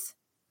rivers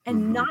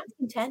and not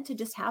content to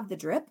just have the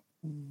drip?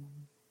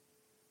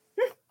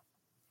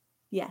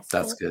 Yes.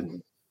 That's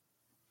good.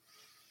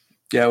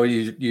 Yeah, well,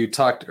 you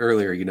talked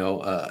earlier,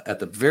 at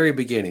the very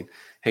beginning,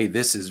 hey,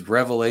 this is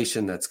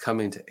revelation that's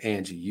coming to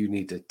Angie. You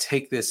need to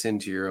take this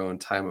into your own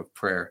time of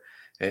prayer.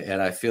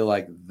 And I feel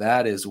like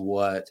that is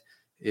what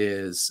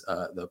is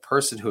the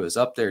person who is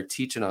up there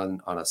teaching on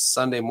a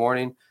Sunday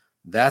morning.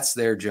 That's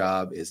their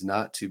job, is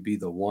not to be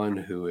the one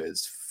who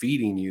is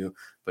feeding you,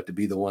 but to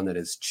be the one that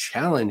is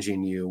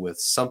challenging you with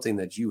something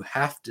that you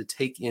have to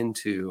take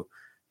into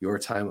your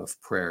time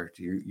of prayer,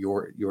 to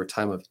your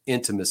time of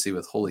intimacy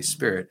with Holy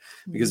Spirit.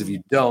 Because if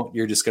you don't,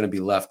 you're just going to be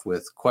left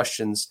with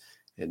questions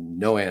and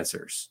no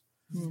answers.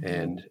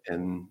 And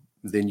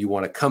then you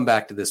want to come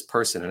back to this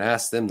person and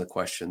ask them the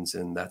questions,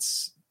 and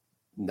that's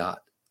not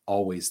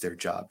always their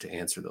job to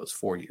answer those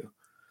for you.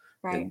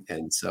 Right.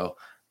 And so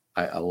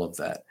I love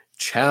that.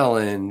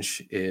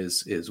 Challenge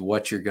is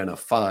what you're going to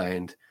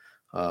find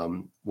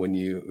when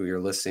you're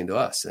listening to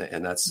us.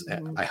 And that's,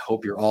 I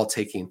hope you're all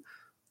taking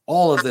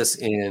all of this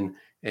in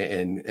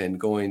and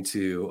going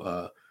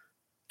to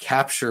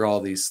capture all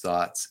these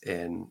thoughts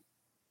and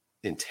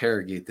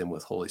interrogate them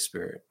with Holy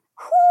Spirit.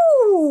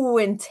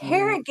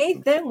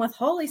 Interrogate them with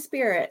Holy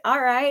Spirit.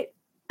 All right.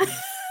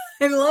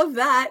 I love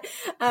that.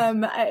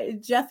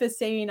 Jeff is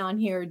saying on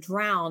here,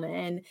 drown.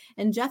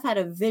 And Jeff had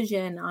a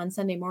vision on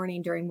Sunday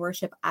morning during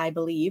worship, I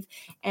believe.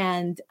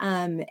 And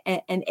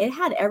it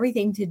had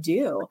everything to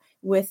do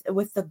with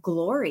the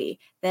glory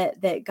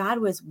that God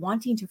was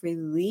wanting to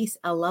release,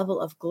 a level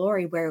of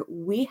glory where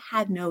we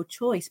had no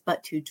choice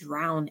but to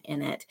drown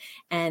in it.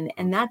 And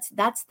that's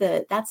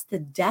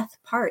the death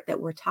part that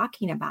we're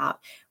talking about,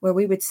 where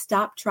we would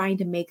stop trying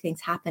to make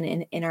things happen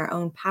in our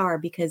own power,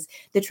 because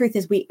the truth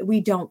is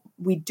we don't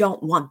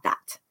want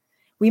that.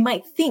 We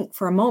might think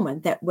for a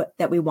moment that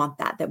we want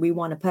that we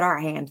want to put our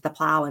hand to the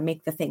plow and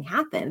make the thing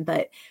happen,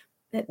 but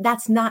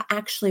that's not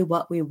actually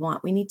what we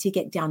want. We need to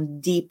get down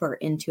deeper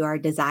into our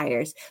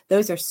desires.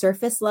 Those are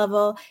surface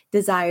level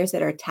desires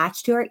that are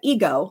attached to our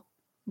ego,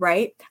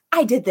 right?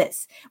 I did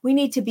this. We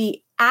need to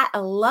be at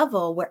a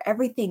level where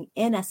everything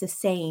in us is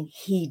saying,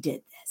 he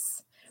did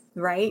this,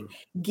 right?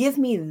 Give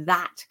me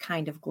that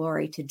kind of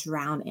glory to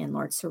drown in,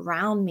 Lord.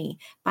 Surround me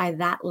by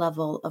that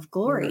level of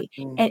glory.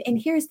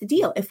 And here's the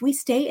deal. If we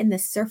stay in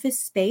this surface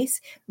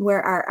space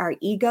where our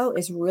ego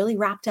is really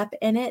wrapped up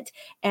in it,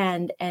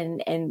 and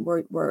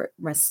we're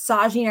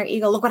massaging our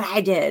ego, look what I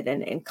did,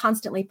 and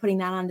constantly putting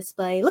that on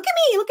display. Look at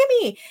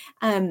me.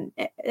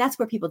 That's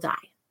where people die.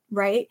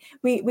 Right?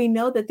 We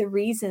know that the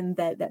reason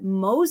that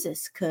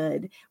Moses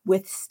could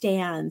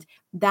withstand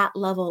that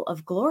level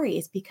of glory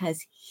is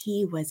because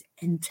he was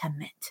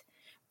intimate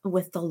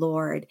with the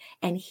Lord,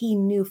 and he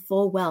knew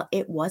full well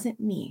it wasn't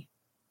me,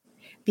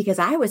 because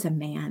I was a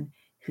man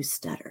who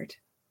stuttered.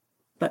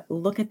 But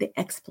look at the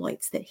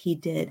exploits that he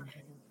did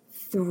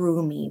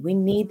through me. We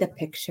need the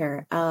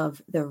picture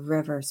of the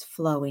rivers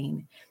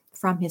flowing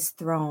from his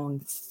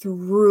throne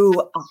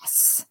through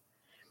us.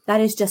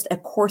 That is just a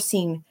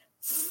coursing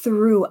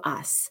through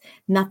us.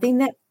 Nothing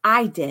that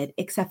I did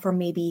except for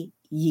maybe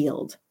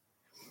yield.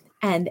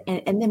 And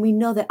then we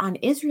know that on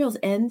Israel's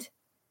end,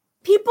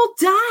 people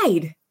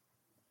died.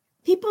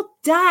 People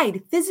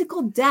died,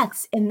 physical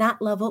deaths in that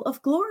level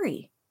of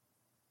glory.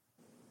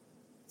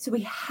 So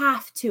we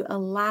have to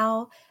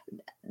allow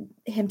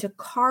him to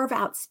carve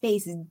out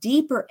space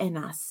deeper in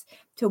us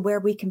to where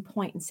we can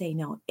point and say,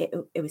 no, it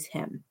was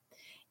him.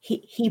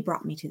 He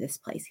brought me to this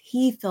place.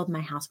 He filled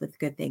my house with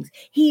good things.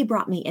 He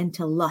brought me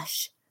into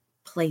lush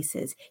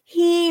places.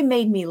 He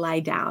made me lie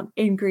down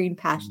in green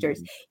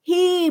pastures.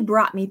 He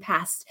brought me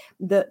past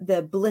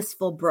the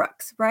blissful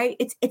brooks, right?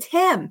 It's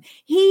him.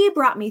 He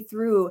brought me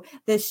through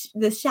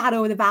the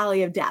shadow of the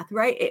valley of death,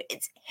 right?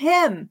 It's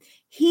him.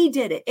 He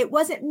did it. It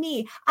wasn't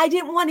me. I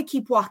didn't want to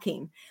keep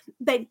walking,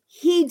 but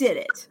he did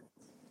it.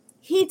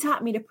 He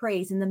taught me to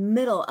praise in the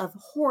middle of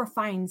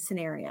horrifying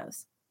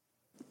scenarios.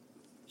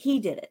 He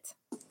did it.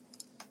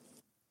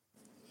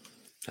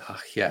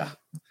 Yeah.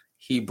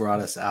 He brought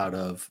us out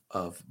of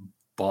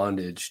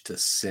bondage to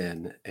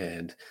sin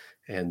and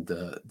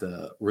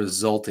the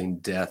resulting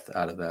death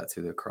out of that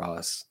through the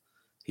cross.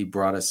 He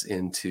brought us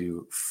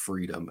into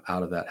freedom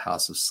out of that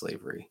house of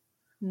slavery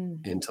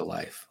into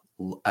life.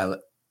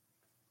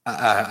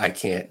 I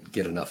can't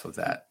get enough of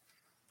that.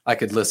 I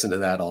could listen to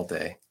that all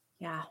day.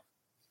 Yeah.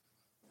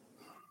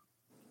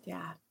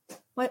 Yeah.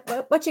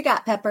 What you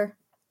got, Pepper?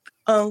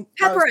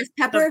 Pepper is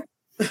Pepper.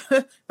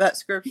 That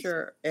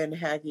scripture in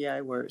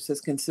Haggai where it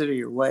says, consider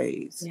your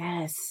ways.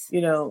 Yes.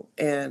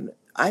 And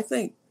I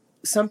think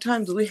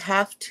sometimes we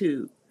have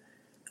to,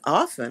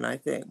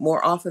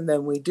 more often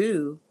than we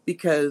do,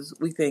 because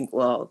we think,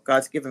 well,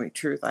 God's given me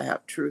truth. I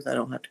have truth. I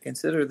don't have to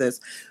consider this.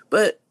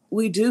 But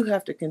we do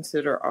have to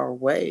consider our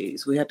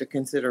ways. We have to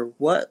consider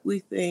what we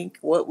think,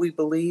 what we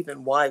believe,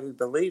 and why we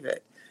believe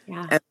it.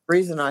 Yeah. And the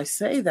reason I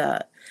say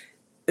that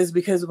is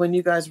because when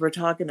you guys were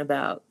talking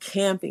about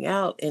camping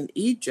out in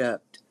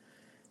Egypt,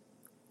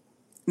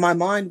 my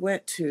mind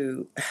went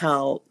to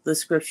how the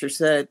scripture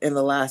said in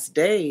the last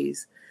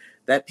days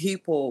that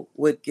people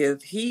would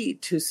give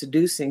heed to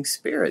seducing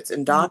spirits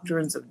and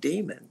doctrines of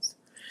demons.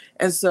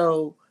 And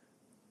so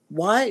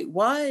why,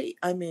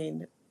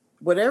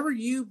 whatever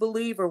you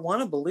believe or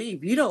want to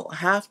believe, you don't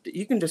have to,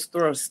 you can just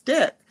throw a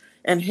stick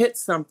and hit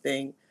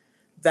something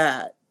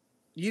that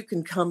you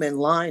can come in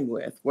line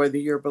with, whether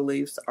your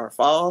beliefs are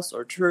false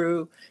or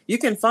true. You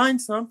can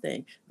find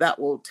something that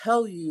will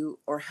tell you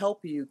or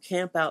help you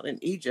camp out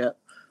in Egypt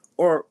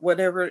or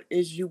whatever it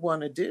is you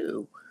want to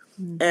do.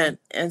 And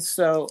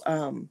so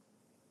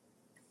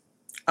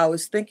I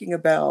was thinking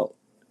about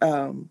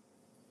a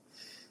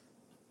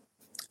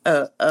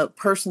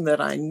person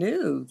that I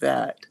knew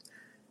that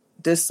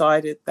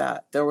decided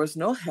that there was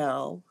no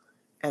hell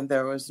and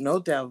there was no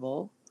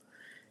devil.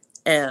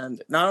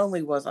 And not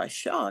only was I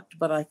shocked,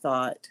 but I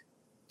thought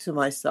to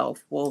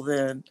myself, well,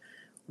 then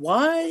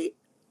why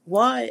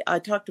I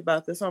talked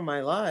about this on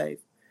my live.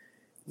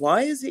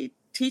 Why is he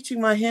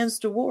teaching my hands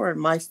to war and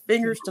my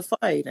fingers to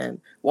fight? And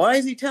why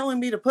is he telling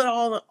me to put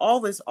all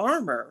this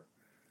armor?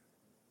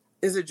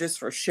 Is it just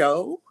for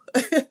show?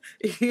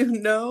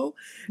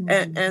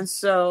 And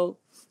so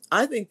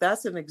I think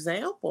that's an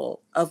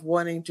example of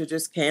wanting to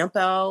just camp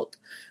out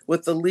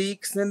with the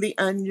leeks and the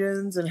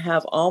onions and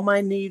have all my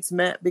needs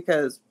met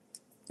because,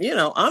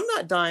 I'm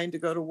not dying to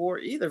go to war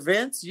either.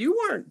 Vince, you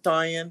weren't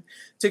dying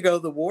to go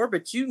to war,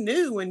 but you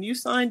knew when you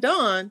signed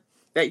on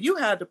that you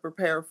had to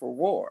prepare for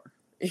war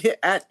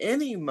at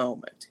any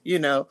moment.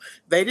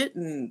 They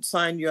didn't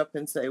sign you up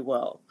and say,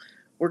 well,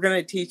 we're going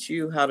to teach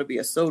you how to be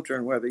a soldier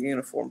and wear the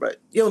uniform,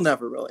 but you'll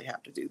never really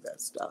have to do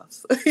that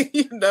stuff,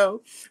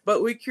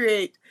 But we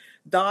create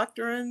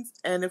doctrines,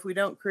 and if we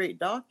don't create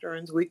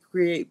doctrines, we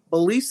create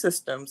belief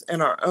systems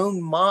in our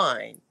own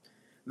mind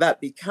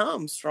that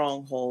become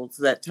strongholds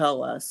that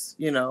tell us,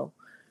 you're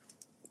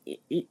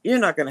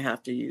not going to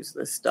have to use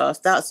this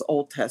stuff. That's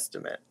Old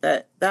Testament.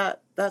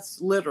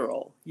 That's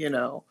literal,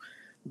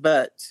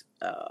 But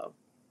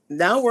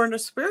now we're in a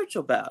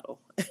spiritual battle.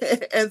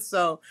 And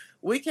so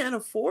we can't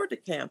afford to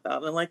camp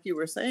out. And like you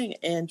were saying,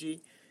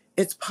 Angie,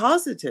 it's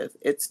positive.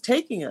 It's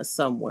taking us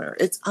somewhere.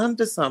 It's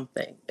unto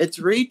something. It's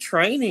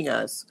retraining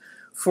us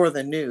for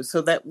the new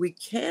so that we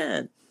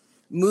can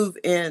move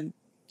in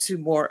to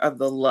more of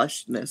the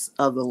lushness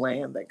of the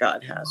land that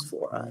God has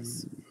for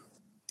us.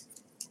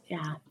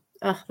 Yeah.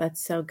 Oh,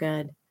 that's so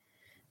good.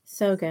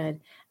 So good.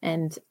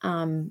 And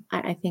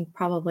I think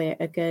probably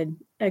a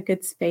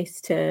good space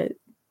to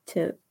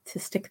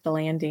stick the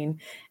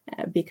landing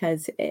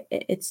because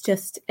it's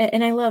just,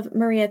 and I love,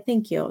 Maria,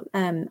 thank you.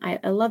 I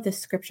love this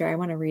scripture. I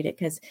want to read it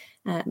because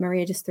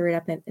Maria just threw it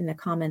up in the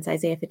comments,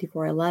 Isaiah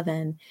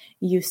 54:11,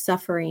 you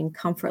suffering,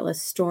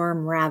 comfortless,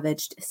 storm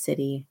ravaged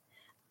city.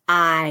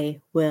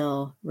 I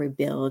will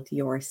rebuild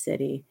your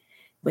city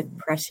with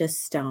precious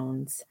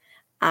stones.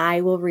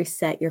 I will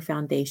reset your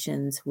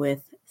foundations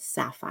with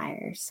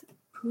sapphires.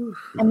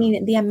 I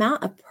mean, the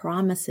amount of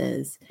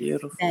promises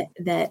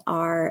that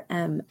are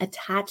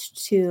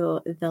attached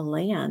to the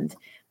land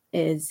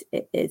is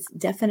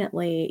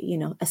definitely,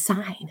 a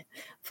sign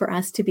for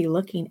us to be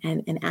looking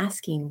and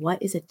asking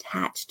what is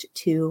attached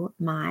to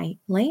my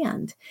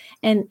land.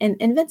 And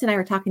Vince and I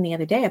were talking the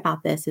other day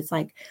about this. It's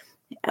like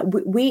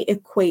we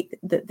equate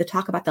the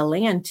talk about the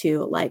land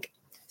to like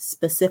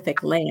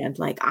specific land,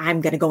 like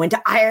I'm going to go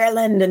into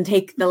Ireland and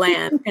take the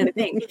land kind of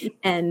thing.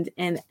 And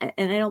I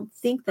don't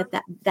think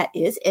that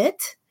is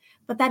it,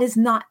 but that is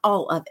not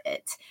all of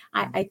it.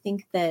 I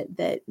think that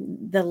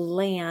the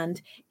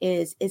land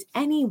is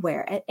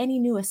anywhere at any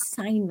new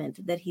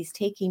assignment that he's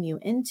taking you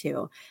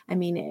into. I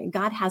mean,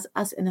 God has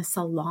us in a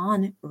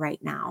salon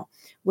right now,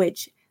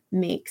 which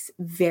makes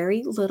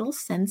very little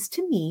sense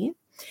to me.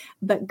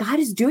 But God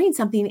is doing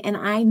something and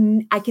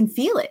I can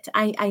feel it.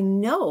 I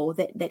know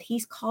that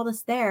he's called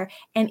us there,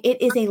 and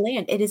it is a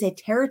land. It is a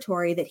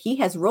territory that he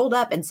has rolled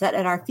up and set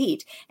at our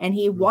feet. And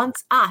he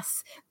wants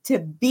us to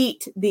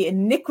beat the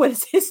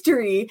iniquitous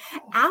history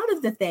out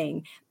of the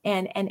thing.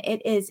 And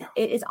it is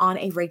on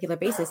a regular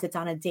basis. It's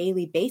on a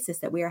daily basis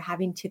that we are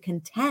having to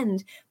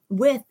contend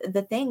with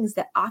the things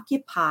that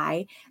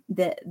occupy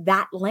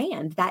that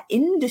land, that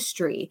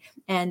industry.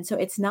 And so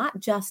it's not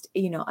just,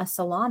 a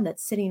salon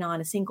that's sitting on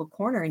a single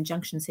corner in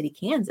Junction City,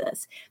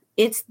 Kansas.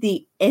 It's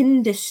the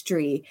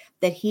industry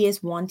that he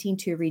is wanting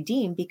to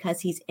redeem because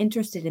he's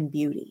interested in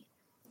beauty,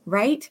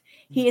 right?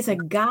 He is a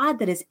God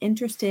that is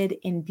interested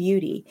in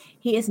beauty.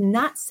 He is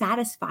not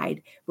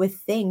satisfied with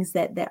things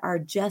that are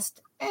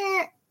just,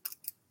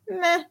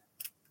 meh,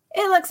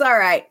 it looks all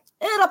right.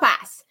 It'll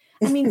pass.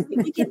 I mean,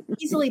 we can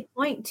easily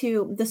point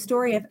to the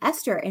story of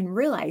Esther and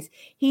realize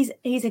he's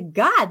a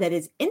God that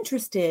is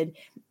interested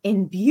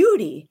in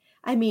beauty.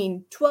 I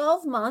mean,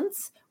 12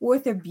 months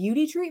worth of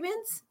beauty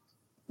treatments,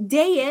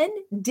 day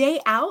in, day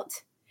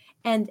out.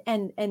 And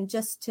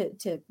just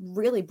to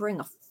really bring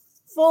a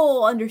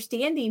full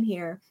understanding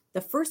here,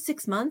 the first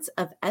 6 months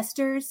of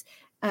Esther's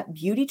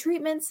beauty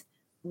treatments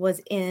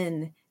was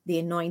in the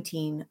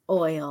anointing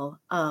oil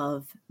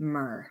of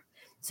myrrh.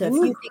 So if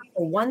you think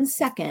for 1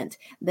 second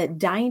that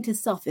dying to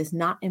self is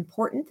not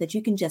important, that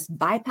you can just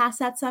bypass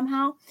that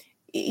somehow,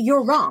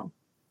 you're wrong.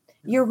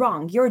 You're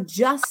wrong. You're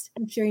just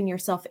ushering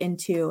yourself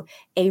into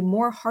a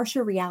more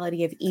harsher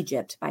reality of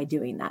Egypt by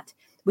doing that.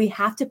 We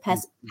have to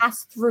pass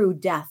through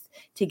death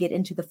to get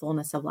into the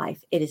fullness of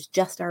life. It is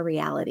just our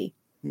reality.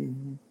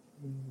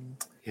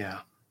 Yeah.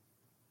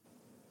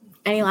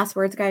 Any last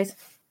words, guys?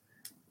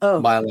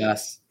 Oh, my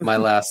last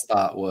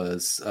thought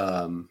was,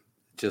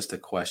 just a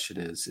question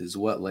is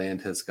what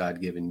land has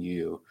God given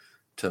you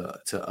to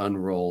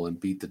unroll and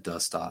beat the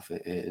dust off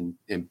and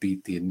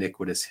beat the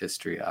iniquitous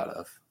history out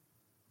of?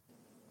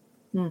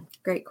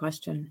 Great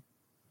question.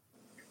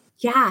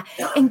 Yeah.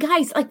 And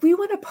guys, like we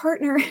want to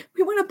partner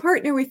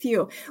with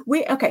you.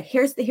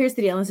 Here's the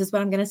deal. This is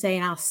what I'm going to say,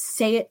 and I'll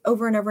say it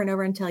over and over and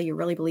over until you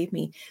really believe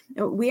me.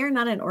 We are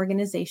not an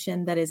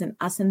organization that is an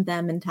us and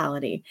them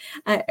mentality.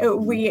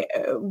 We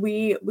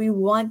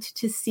want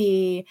to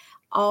see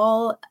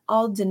all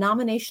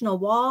denominational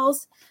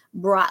walls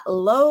brought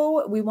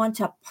low. We want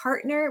to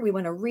partner. We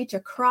want to reach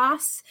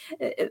across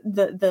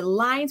the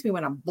lines. We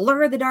want to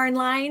blur the darn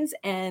lines,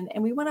 and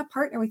we want to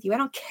partner with you. I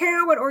don't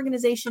care what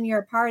organization you're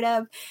a part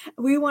of.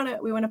 We want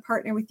to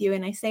partner with you.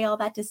 And I say all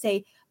that to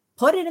say,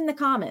 put it in the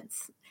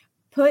comments.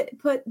 Put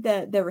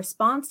the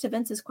response to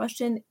Vince's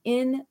question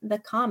in the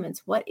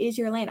comments. What is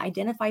your land?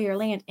 Identify your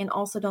land, and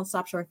also don't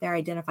stop short there.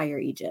 Identify your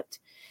Egypt.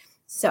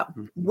 So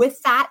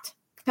with that,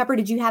 Pepper,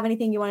 did you have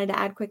anything you wanted to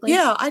add quickly?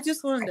 Yeah, I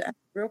just wanted to add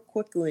real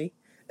quickly.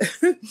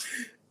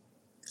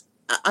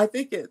 I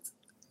think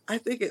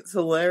it's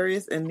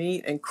hilarious and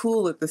neat and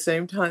cool at the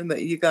same time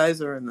that you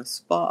guys are in the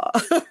spa,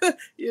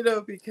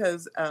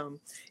 because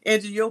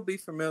Angie, you'll be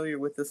familiar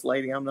with this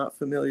lady. I'm not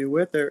familiar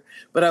with her,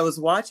 but I was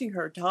watching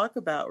her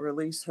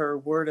release her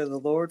word of the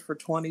Lord for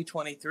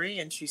 2023.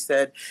 And she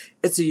said,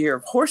 it's a year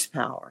of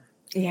horsepower.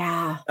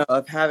 Yeah.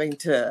 Of having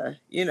to,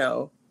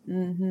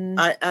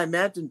 I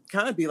imagine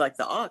kind of be like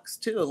the ox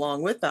too,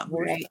 along with that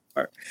horsepower.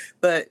 Right.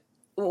 But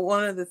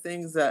one of the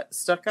things that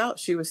stuck out,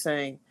 she was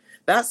saying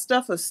that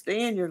stuff of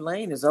stay in your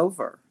lane is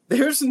over.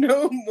 There's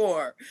no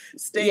more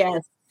stay.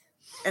 Yes.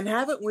 And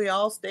haven't we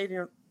all stayed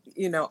in,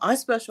 I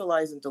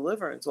specialize in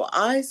deliverance. Well,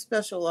 I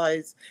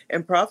specialize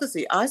in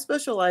prophecy. I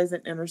specialize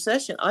in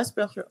intercession.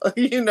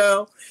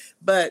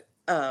 But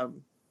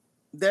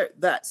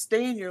that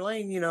stay in your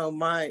lane,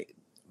 my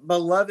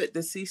beloved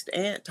deceased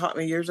aunt taught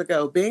me years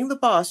ago, being the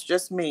boss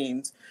just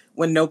means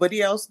when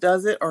nobody else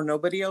does it or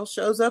nobody else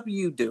shows up,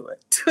 you do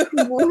it.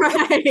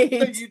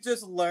 Right. You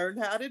just learn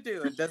how to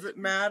do it. Doesn't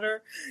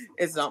matter.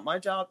 It's not my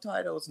job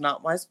title. It's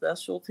not my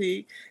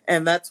specialty.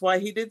 And that's why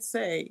he did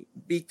say,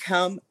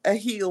 become a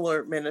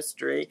healer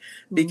ministry,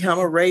 become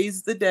a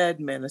raise the dead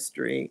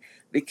ministry,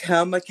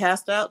 become a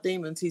cast out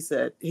demons. He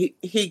said,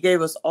 he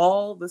gave us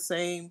all the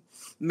same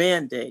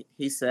mandate.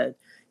 He said,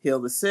 heal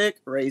the sick,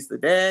 raise the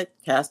dead,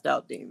 cast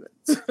out demons.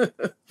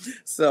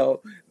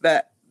 So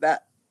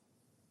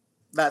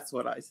that's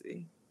what I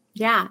see.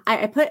 Yeah,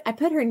 I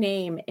put her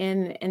name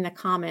in the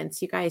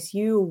comments. You guys,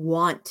 you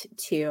want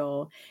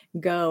to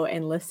go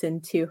and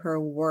listen to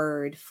her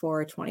word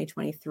for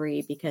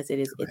 2023 because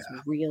it's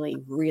really,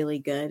 really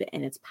good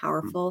and it's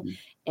powerful.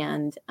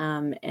 And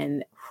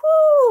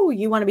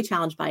you want to be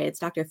challenged by it. It's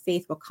Dr.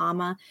 Faith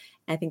Wakama.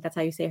 I think that's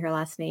how you say her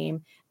last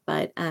name.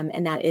 But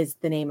and that is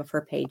the name of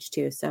her page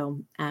too. So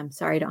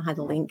sorry, I don't have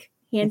the link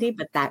handy,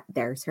 but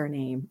there's her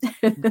name.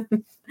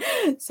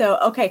 So,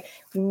 okay,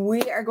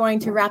 we are going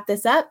to wrap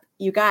this up.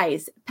 You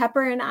guys,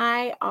 Pepper and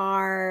I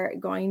are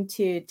going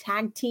to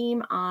tag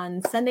team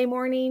on Sunday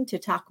morning to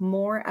talk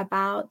more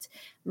about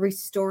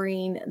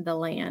restoring the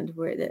land,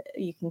 where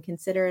you can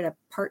consider it a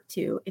part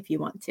 2 if you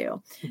want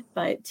to,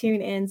 but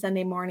tune in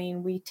Sunday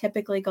morning. We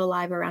typically go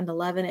live around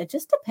 11. It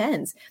just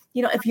depends.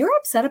 If you're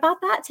upset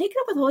about that, take it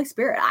up with Holy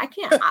Spirit. I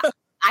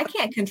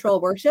can't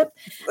control worship.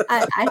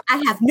 I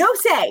have no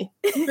say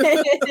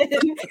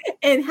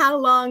in how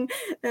long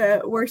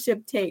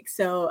worship takes.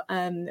 So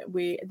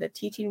the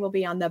teaching will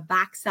be on the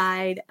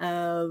backside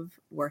of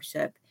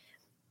worship.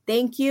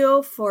 Thank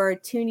you for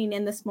tuning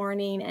in this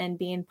morning and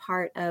being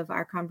part of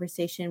our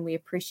conversation. We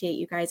appreciate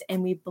you guys,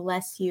 and we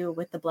bless you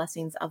with the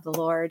blessings of the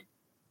Lord.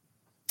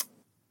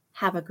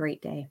 Have a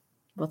great day.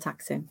 We'll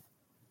talk soon.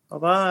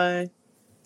 Bye-bye.